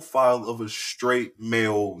the profile of a straight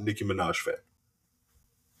male Nicki Minaj fan?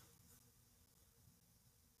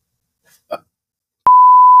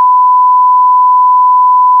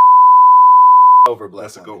 Over black?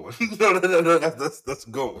 That's a good women. one. No. That's a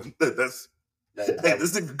good one. Hey,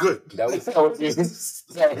 this nigga good. That would be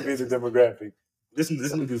the demographic. This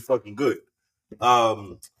nigga's fucking good.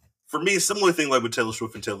 For me, similar thing like with Taylor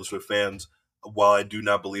Swift and Taylor Swift fans. While I do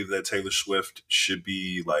not believe that Taylor Swift should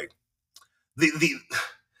be like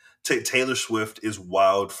Taylor Swift is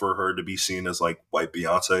wild for her to be seen as like white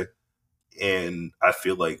Beyonce, and I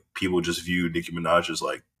feel like people just view Nicki Minaj as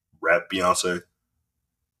like rap Beyonce.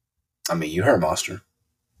 I mean, you heard Monster.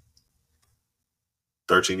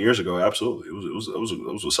 13 years ago, absolutely, it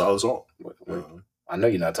was a solid song. I know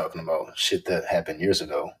you're not talking about shit that happened years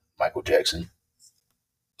ago. Michael Jackson.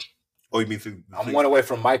 Oh, you mean I'm one away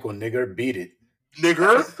from Michael, nigger. Beat it,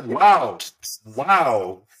 nigger? Wow.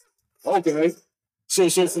 Okay. So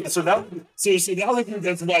now that's why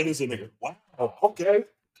he's a nigga. Wow. Okay.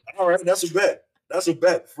 All right. That's a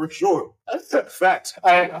bet for sure. Fact.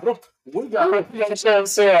 We got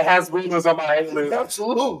Hezbollah on my hate list.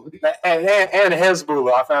 Absolutely. And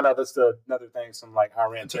Hezbollah. I found out that's another thing, some like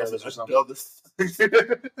Iran terrorists or something.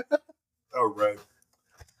 All right.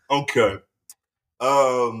 Okay.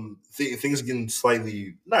 Things getting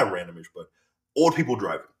slightly not randomish, but old people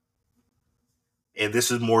driving. And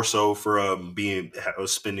this is more so for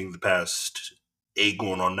spending the past 8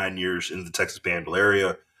 going on 9 years in the Texas Panhandle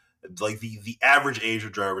area. Like the average age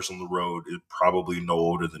of drivers on the road is probably no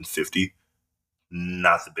older than 50.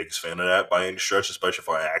 Not the biggest fan of that by any stretch, especially if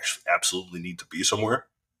I absolutely need to be somewhere.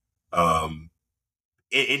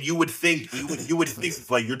 And you would think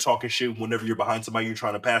like you're talking shit whenever you're behind somebody you're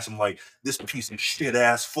trying to pass them, like this piece of shit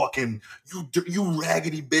ass fucking you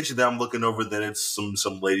raggedy bitch. That I'm looking over that it's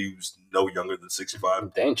some lady who's no younger than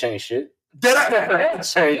 65. They ain't changed shit. Did I?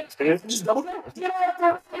 Just double down.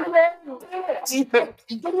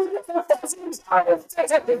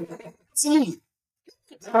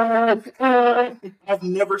 I've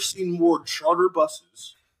never seen more charter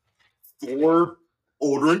buses for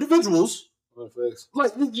older individuals.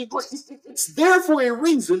 Like it's there for a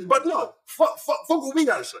reason, but no, fuck what we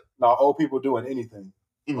gotta say. No, old people doing anything.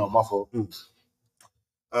 No, my fault.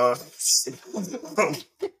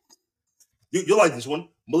 You like this one,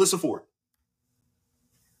 Melissa Ford?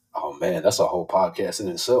 Oh man, that's a whole podcast in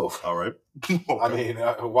itself. All right. Okay. I mean,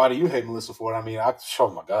 why do you hate Melissa Ford? I mean, oh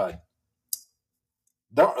my god,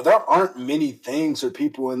 there aren't many things or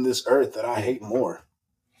people in this earth that I hate more.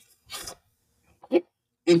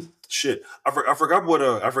 Shit, I forgot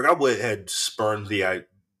what had spurned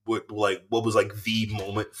what was like the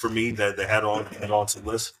moment for me that they had on to the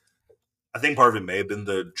list. I think part of it may have been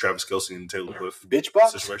the Travis Kelce and Taylor Swift Bitch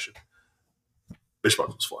box situation. Bitch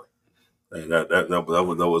box was funny. And that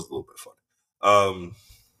was a little bit funny.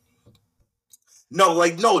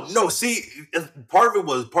 No. See, part of it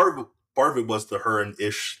was the her and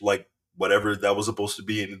Ish, like whatever that was supposed to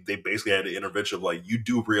be, and they basically had an intervention of like, you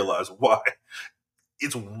do realize why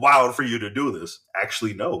it's wild for you to do this.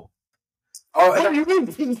 Actually, no. Oh, I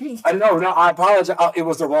know. No, I apologize. It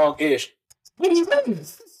was the wrong Ish. What do you mean?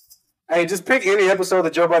 Hey, just pick any episode of the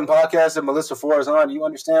Joe Budden podcast that Melissa Ford is on. You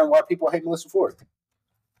understand why people hate Melissa Ford?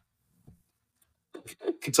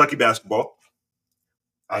 Kentucky basketball.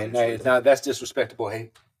 Now that's disrespectable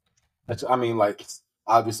hate. I mean, like,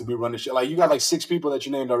 obviously we run the shit. Like, you got like 6 people that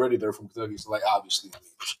you named already. They're from Kentucky, so like, obviously,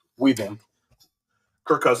 we them.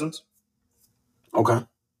 Kirk Cousins. Okay.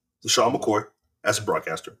 LaShawn McCoy as a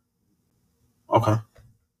broadcaster. Okay.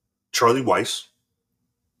 Charlie Weiss.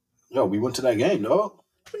 Yo, we went to that game, dog.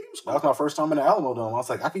 That was my first time in the Alamo Dome. I was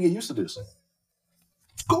like, I can get used to this.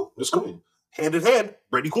 Cool. It's cool. Hand in hand,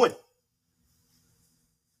 Brady Quinn.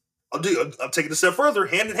 I'll take it a step further.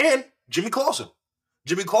 Hand in hand, Jimmy Clausen.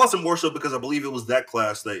 Jimmy Clausen more so because I believe it was that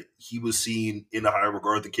class that he was seen in a higher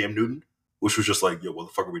regard than Cam Newton, which was just like, yo, what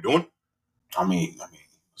the fuck are we doing? I mean,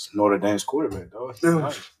 it's Notre Dame's quarterback, dog. He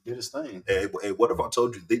did his thing. Hey, what if I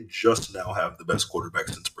told you they just now have the best quarterback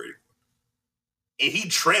since Brady? And he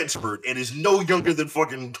transferred and is no younger than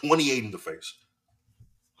fucking 28 in the face.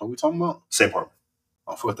 What are we talking about? Sam Hartman.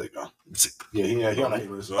 Oh, fuck that guy. Yeah, he on that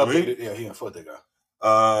list. Yeah, he on fuck that guy.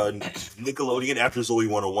 Nickelodeon after Zoe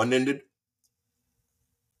 101 ended.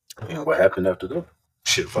 And what happened after that?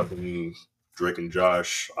 Shit, fucking Drake and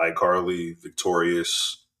Josh, iCarly,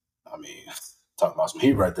 Victorious. I mean, talking about some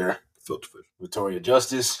heat right there. Filter Fish. Victoria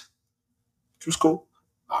Justice. She was cool.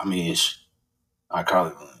 I mean,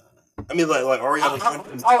 iCarly. I mean, like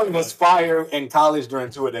Ariana. I was fire in college during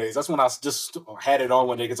 2-a-days. That's when I just had it on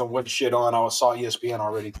one day because I wasn't shit on. I saw ESPN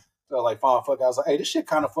already. So like, fine, fuck. I was like, hey, this shit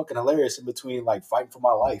kind of fucking hilarious in between like fighting for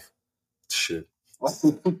my life. Shit.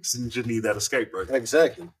 You just need that escape, right?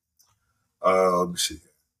 Exactly. Let me see.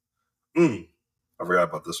 I forgot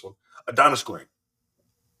about this one. Adonis Green.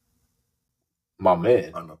 My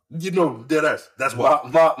man. I know. You know, that's why.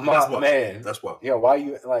 My man. That's why. Yeah, why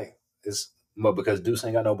you like because Deuce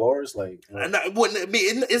ain't got no bars? Like,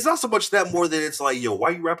 it's not so much that more than it's like, yo, why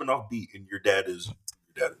you rapping off beat and your dad is.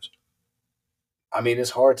 I mean, it's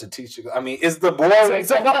hard to teach. I mean, it's the boy. I mean,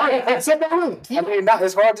 it's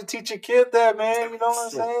hard to teach a kid that, man. You know what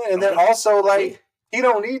I'm saying? And then also, like, he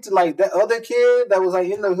don't need to, like, that other kid that was, like,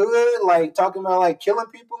 in the hood, like, talking about, like, killing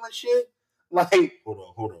people and shit. Like,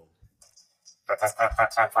 hold on.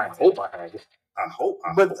 I hope I had it. I hope I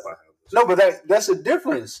have this. No, but that's a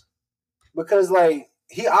difference. Because, like,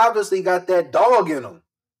 he obviously got that dog in him.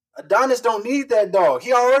 Adonis don't need that dog.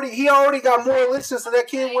 He already got more listeners than that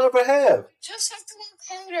kid will ever have. Just have to work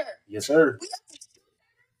harder. Yes, sir.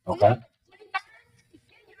 Okay.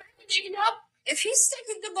 If he's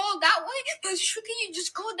taking the ball that way, but tricking you,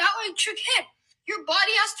 just go that way and trick him. Your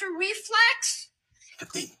body has to reflex.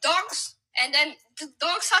 Dogs, and then the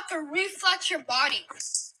dogs have to reflex your body.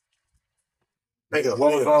 What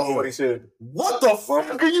was wrong with what he said? What the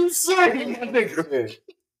fuck are you saying?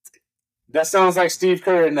 That sounds like Steve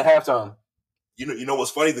Kerr in the halftime. You know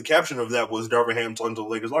what's funny? The caption of that was Darvin Ham talking to the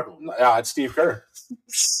Lakers locker room. Yeah, it's Steve Kerr.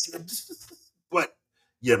 But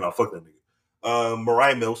yeah, no, fuck that nigga.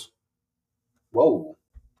 Mariah Mills. Whoa.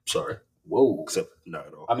 Sorry. Whoa. Except not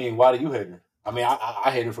at all. I mean, why do you hate her? I mean,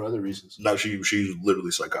 I hate her for other reasons. No, she's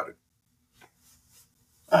literally psychotic.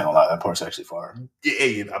 I ain't gonna lie, that part's actually fire.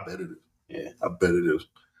 Yeah, I bet it is. Yeah. I bet it is.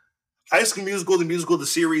 High School Musical, the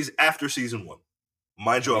series after season 1.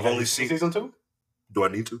 Mind you, I've only seen season 2. Do I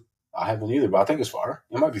need to? I haven't either, but I think it's fire.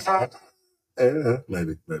 It might be fire.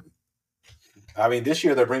 Maybe. I mean, this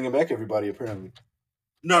year they're bringing back everybody apparently.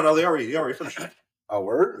 No, they already finished it. A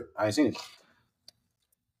word? I ain't seen it.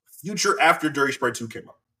 Future after Dirty Sprite 2 came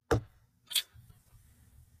out.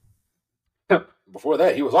 Before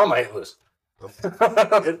that, he was on my hit list.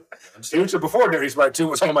 Future before Dirty Sprite 2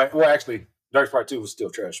 was on my. Well, actually, Dirty Sprite 2 was still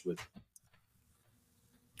trash, but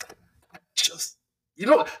just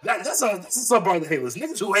that's a part of the hate list.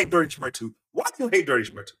 Niggas who hate Dirty Sprite 2. Why do you hate Dirty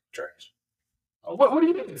Sprite 2? Trash. What do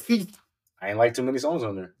you mean? I ain't like too many songs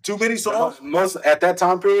on there. Too many songs? Most at that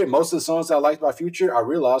time period, most of the songs I liked by Future, I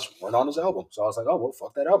realized weren't on his album. So I was like, oh well,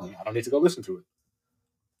 fuck that album. I don't need to go listen to it.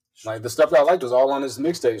 Like the stuff that I liked was all on his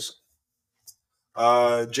mixtapes.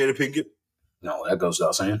 Jada Pinkett. No, that goes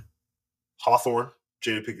without saying. Hawthorne.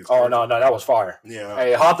 Jada Pinkett. Oh no, that was fire. Yeah.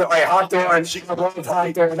 Hey, Hawthorne. She loved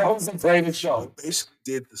Hawthorne. That was a great show. Basically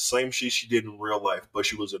did the same shit she did in real life, but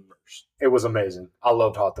she was a nurse. It was amazing. I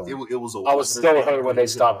loved Hawthorne. It was. I was still hurt when they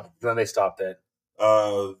stopped. Then they stopped that.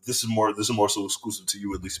 This is more so exclusive to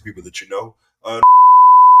you, at least the people that you know.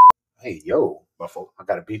 Hey, yo, my fault. I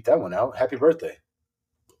gotta beat that one out. Happy birthday.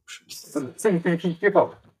 Yo, what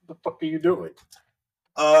the fuck are you doing?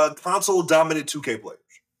 Console dominant 2K players.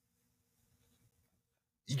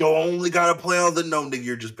 You don't only gotta play on the no nigga,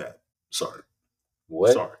 you're just bad. Sorry.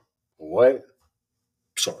 What? Sorry. What?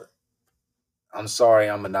 Sorry. I'm sorry,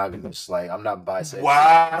 I'm monogamous. Like, I'm not bisexual.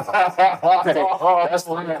 Wow. That's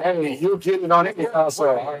what hey, you getting on any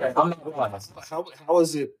console. I'm not biased. How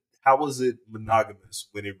is it monogamous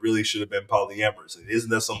when it really should have been polyamorous? Isn't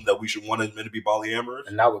that something that we should want as men to be polyamorous?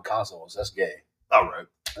 And not with consoles. That's gay. All right.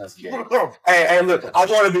 That's gay. hey, look, I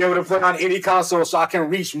want to be able to play on any console so I can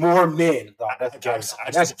reach more men. I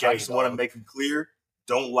just want to make it clear.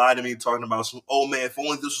 Don't lie to me talking about some, oh man, if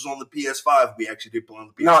only this was on the PS5, we actually did play on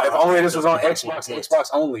the PS5. No, if only this was on Xbox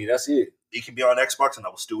only, that's it. It can be on Xbox, and I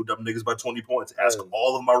will still dumb niggas by 20 points. Ask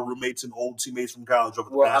all of my roommates and old teammates from college over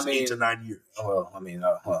the past 8 to 9 years.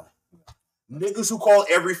 Niggas who call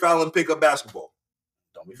every foul and pick up basketball.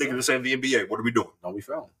 Don't be thinking the same the NBA. What are we doing? Don't be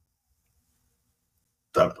fouling.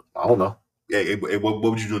 I don't know. Yeah, what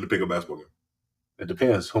would you do to pick up basketball game? It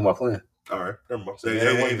depends. Who am I playing? All right, never mind.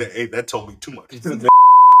 Hey, that told me too much.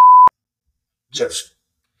 Just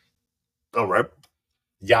all right.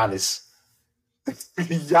 Giannis.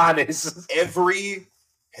 Every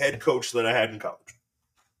head coach that I had in college,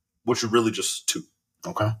 which were really just 2.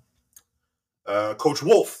 Okay. Coach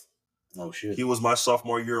Wolf. Oh shit. He was my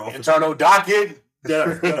sophomore year. Internal docket.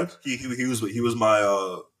 Yeah. He was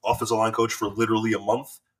my offensive line coach for literally a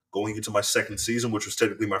month, going into my second season, which was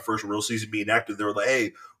technically my first real season being active. They were like,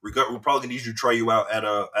 "Hey, we're probably gonna need you to try you out at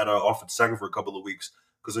a offensive tackle for a couple of weeks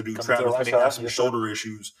because I do Travis may have some shoulder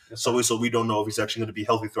issues, so we don't know if he's actually going to be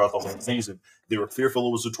healthy throughout the whole season." They were fearful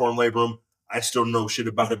it was a torn labrum. I still know shit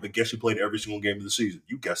about it, but guess who played every single game of the season?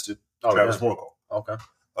 You guessed it, Travis Morcall. Okay.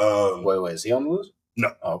 Wait, is he on the list?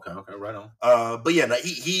 No. Oh, okay, right on. But yeah, no,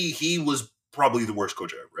 he was probably the worst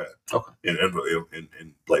coach I ever had. Okay.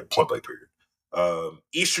 In like point blank period.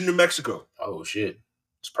 Eastern New Mexico. Oh shit.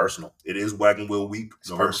 It's personal. It is Wagon Wheel Week.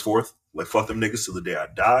 November 4th. Like fuck them niggas till the day I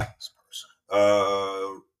die. It's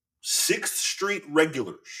personal. 6th Street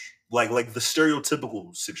regulars. Like the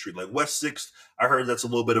stereotypical 6th Street. Like West 6th. I heard that's a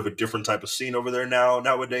little bit of a different type of scene over there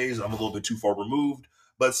nowadays. I'm a little bit too far removed.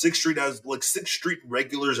 But Sixth Street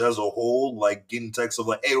regulars as a whole, like getting texts of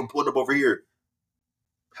like, "Hey, we're pulling up over here."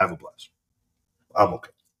 Have a blast. I'm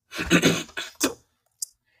okay.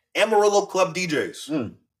 Amarillo Club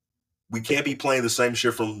DJs. We can't be playing the same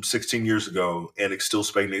shit from 16 years ago and it still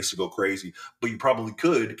expect niggas to go crazy. But you probably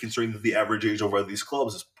could, considering that the average age over at these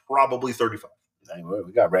clubs is probably 35. Anyway,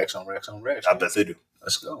 we got racks on racks on racks. I bet they do.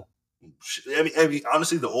 Let's go. I mean,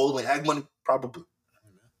 honestly, the old and ag money, probably.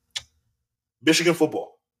 Michigan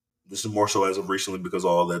football. This is more so as of recently because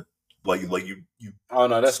all that, you. Oh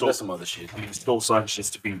no, that's some other shit. You stole signs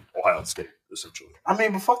just to be Ohio State, essentially. I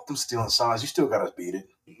mean, but fuck them stealing signs. You still gotta beat it.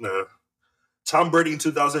 Nah. Tom Brady in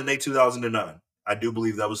 2008, 2009. I do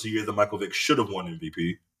believe that was the year that Michael Vick should have won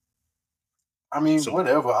MVP. I mean,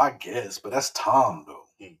 whatever, I guess, but that's Tom though.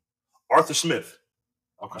 Arthur Smith.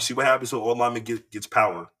 Okay. You see what happens when all lineman gets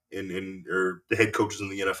power or the head coaches in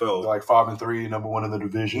the NFL. They're like 5-3, number one in the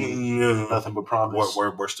division. Nothing but promise.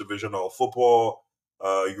 Worst division all football.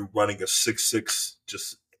 You're running a 6'6",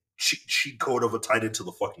 just cheat code of a tight end to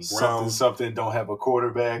the fucking ground. Something don't have a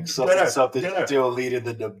quarterback. Something still leading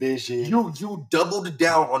the division. You doubled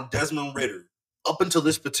down on Desmond Ridder up until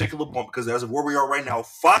this particular point because as of where we are right now,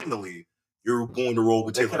 finally you're going to roll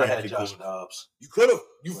with Taylor. They could have had Josh Dobbs. You could have.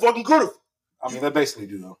 You fucking could have. I mean, they basically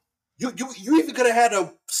do though. You even could have had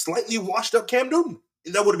a slightly washed up Cam Newton,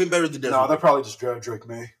 and that would have been better than Desmond. No, they probably just draft Drake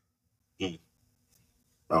May. I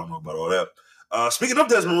don't know about all that. Speaking of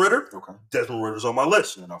Desmond Ridder, okay, Desmond Ridder's on my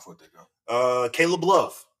list. And off what they go. Caleb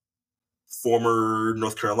Love, former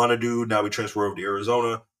North Carolina dude. Now we transfer over to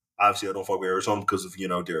Arizona. Obviously, I don't fuck with Arizona because of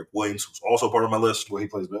Derek Williams, who's also part of my list. Well, he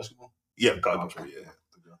plays basketball. Yeah, yeah.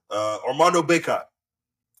 Armando Bacot.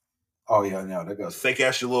 Oh yeah, no, that guy's fake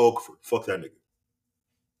ass Jahlil Okafor. Fuck that nigga.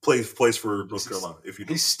 Plays for North Carolina. If you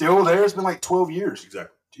he's still there. It's been like 12 years.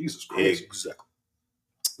 Exactly. Jesus Christ. Exactly.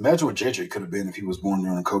 Imagine what JJ could have been if he was born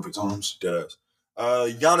during COVID times. Deadass.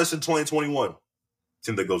 Giannis in 2021. I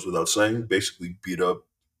think that goes without saying. Basically beat up,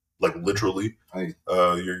 like literally,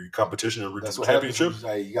 your competition and that's what championship.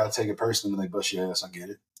 Hey, you gotta take it personally when they bust your ass. I get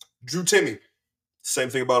it. Drew Timme. Same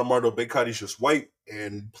thing about Armando Bacot. He's just white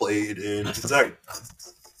and played in Gonzaga.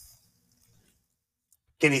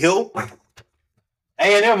 Kenny Hill.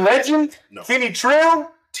 A&M legend? No. Kenny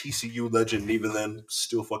Trill? TCU legend, even then,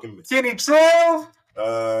 still fucking me. Kenny Trill?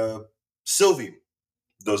 Sylvie.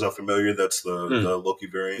 Those are familiar. That's the Loki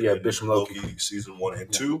variant. Yeah, Bishop Loki. Season 1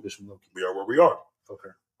 and 2. Bishop Loki. We are where we are. Okay.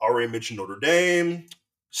 Already mentioned Notre Dame.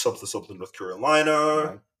 Something North Carolina.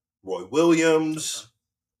 Right. Roy Williams.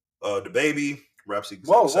 The baby. Rhapsody.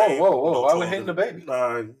 Whoa. Why would hitting the baby?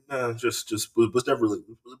 Nah, just was never really.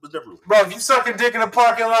 Bro, if you sucking dick in the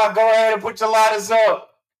parking lot, go ahead and put your lighters up.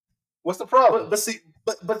 What's the problem?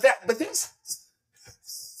 But this.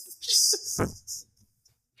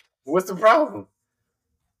 What's the problem?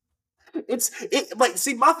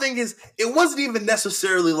 My thing is, it wasn't even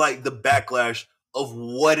necessarily like the backlash of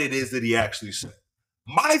what it is that he actually said.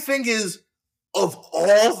 My thing is, of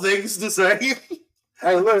all things to say.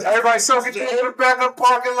 Hey, look, everybody sucking dick in the back of the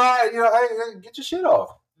parking lot. Hey, get your shit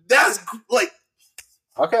off. That's like.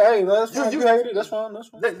 Okay, hey, that's fine. You hate it. That's fine.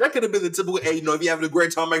 That could have been the typical, hey, if you're having a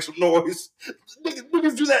great time, make some noise.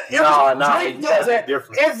 Niggas do that every he does that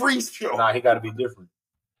different. Every show. Nah, he got to be different.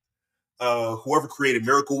 Whoever created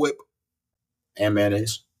Miracle Whip. And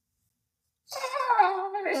mayonnaise.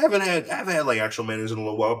 I haven't had like actual mayonnaise in a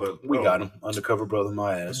little while, but we got him. Undercover brother,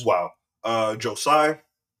 my ass. Wow. Josiah.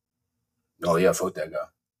 Oh yeah, fuck that guy.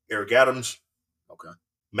 Eric Adams. Okay.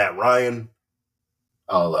 Matt Ryan.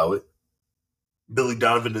 I'll allow it. Billy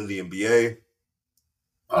Donovan in the NBA.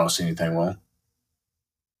 I don't see anything wrong.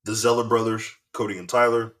 The Zeller brothers, Cody and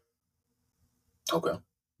Tyler. Okay.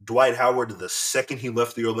 Dwight Howard the second he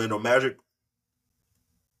left the Orlando Magic.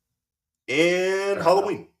 And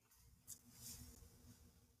Halloween.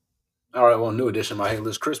 All right, well, new edition of my hate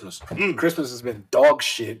list, Christmas. Christmas has been dog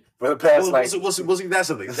shit for the past that's the thing.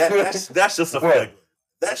 That's just a flag.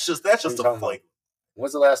 That's just a flag.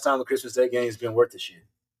 When's the last time the Christmas Day game has been worth the shit?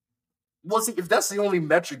 Well, see, if that's the only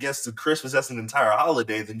metric as to Christmas as an entire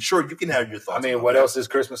holiday, then sure, you can have your thoughts. I mean, what else is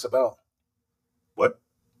Christmas about? What?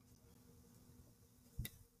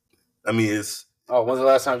 I mean, it's... Oh, when's the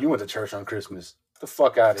last time you went to church on Christmas? Get the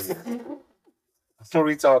fuck out of here. What are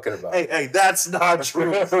we talking about? Hey, that's not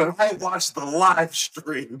true. I watched the live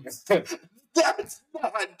stream. That's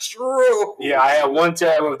not true. Yeah, I had one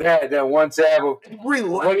tab of that, then one tab of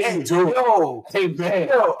what are you doing? Yo, hey man,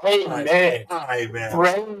 Hi man.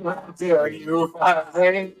 Are you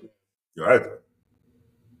fine? You're right.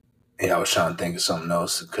 Yeah, I was trying to think of something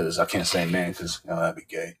else because I can't say man because that'd be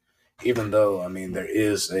gay. Even though, I mean, there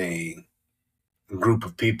is a group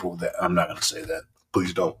of people that I'm not going to say that.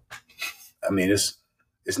 Please don't. I mean, it's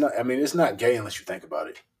not. I mean, it's not gay unless you think about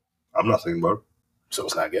it. I'm not thinking about it. So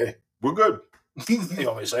it's not gay. We're good. You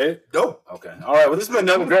want me to say it? No. Okay. All right. Well, this has been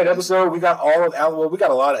another great episode. We got all of Alan. Well, we got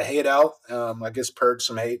a lot of hate out. I guess purged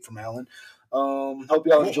some hate from Alan. Hope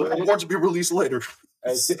y'all enjoyed it. More to be released later.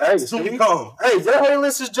 Hey, Soon come. Hey, their hate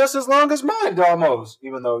list is just as long as mine, almost.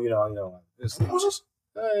 Even though it's, What was this?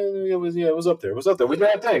 it was up there. It was up there. We did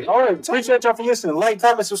our thing. All right. Appreciate y'all for listening. Like,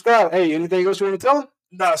 comment, subscribe. Hey, anything else you want to tell them?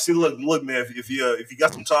 Nah, see, look, man. If you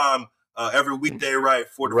got some time, every weekday, right?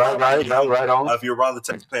 Right on. If you're around the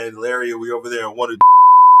Texas Panhandle area, we over there. One of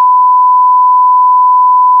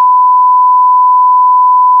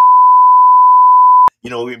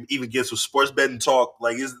we even get some sports betting talk.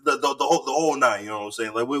 Like it's the whole night. You know what I'm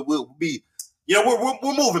saying? Like we'll be,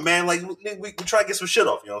 we're moving, man. Like we try to get some shit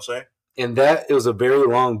off. You know what I'm saying? And that it was a very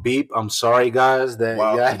long beep. I'm sorry, guys, that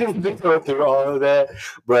I didn't go through all of that,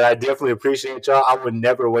 but I definitely appreciate y'all. I would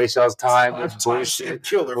never waste y'all's time with bullshit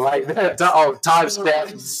Killer like that. Oh,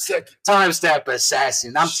 timestamp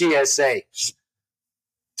assassin. I'm TSA.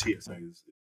 TSA is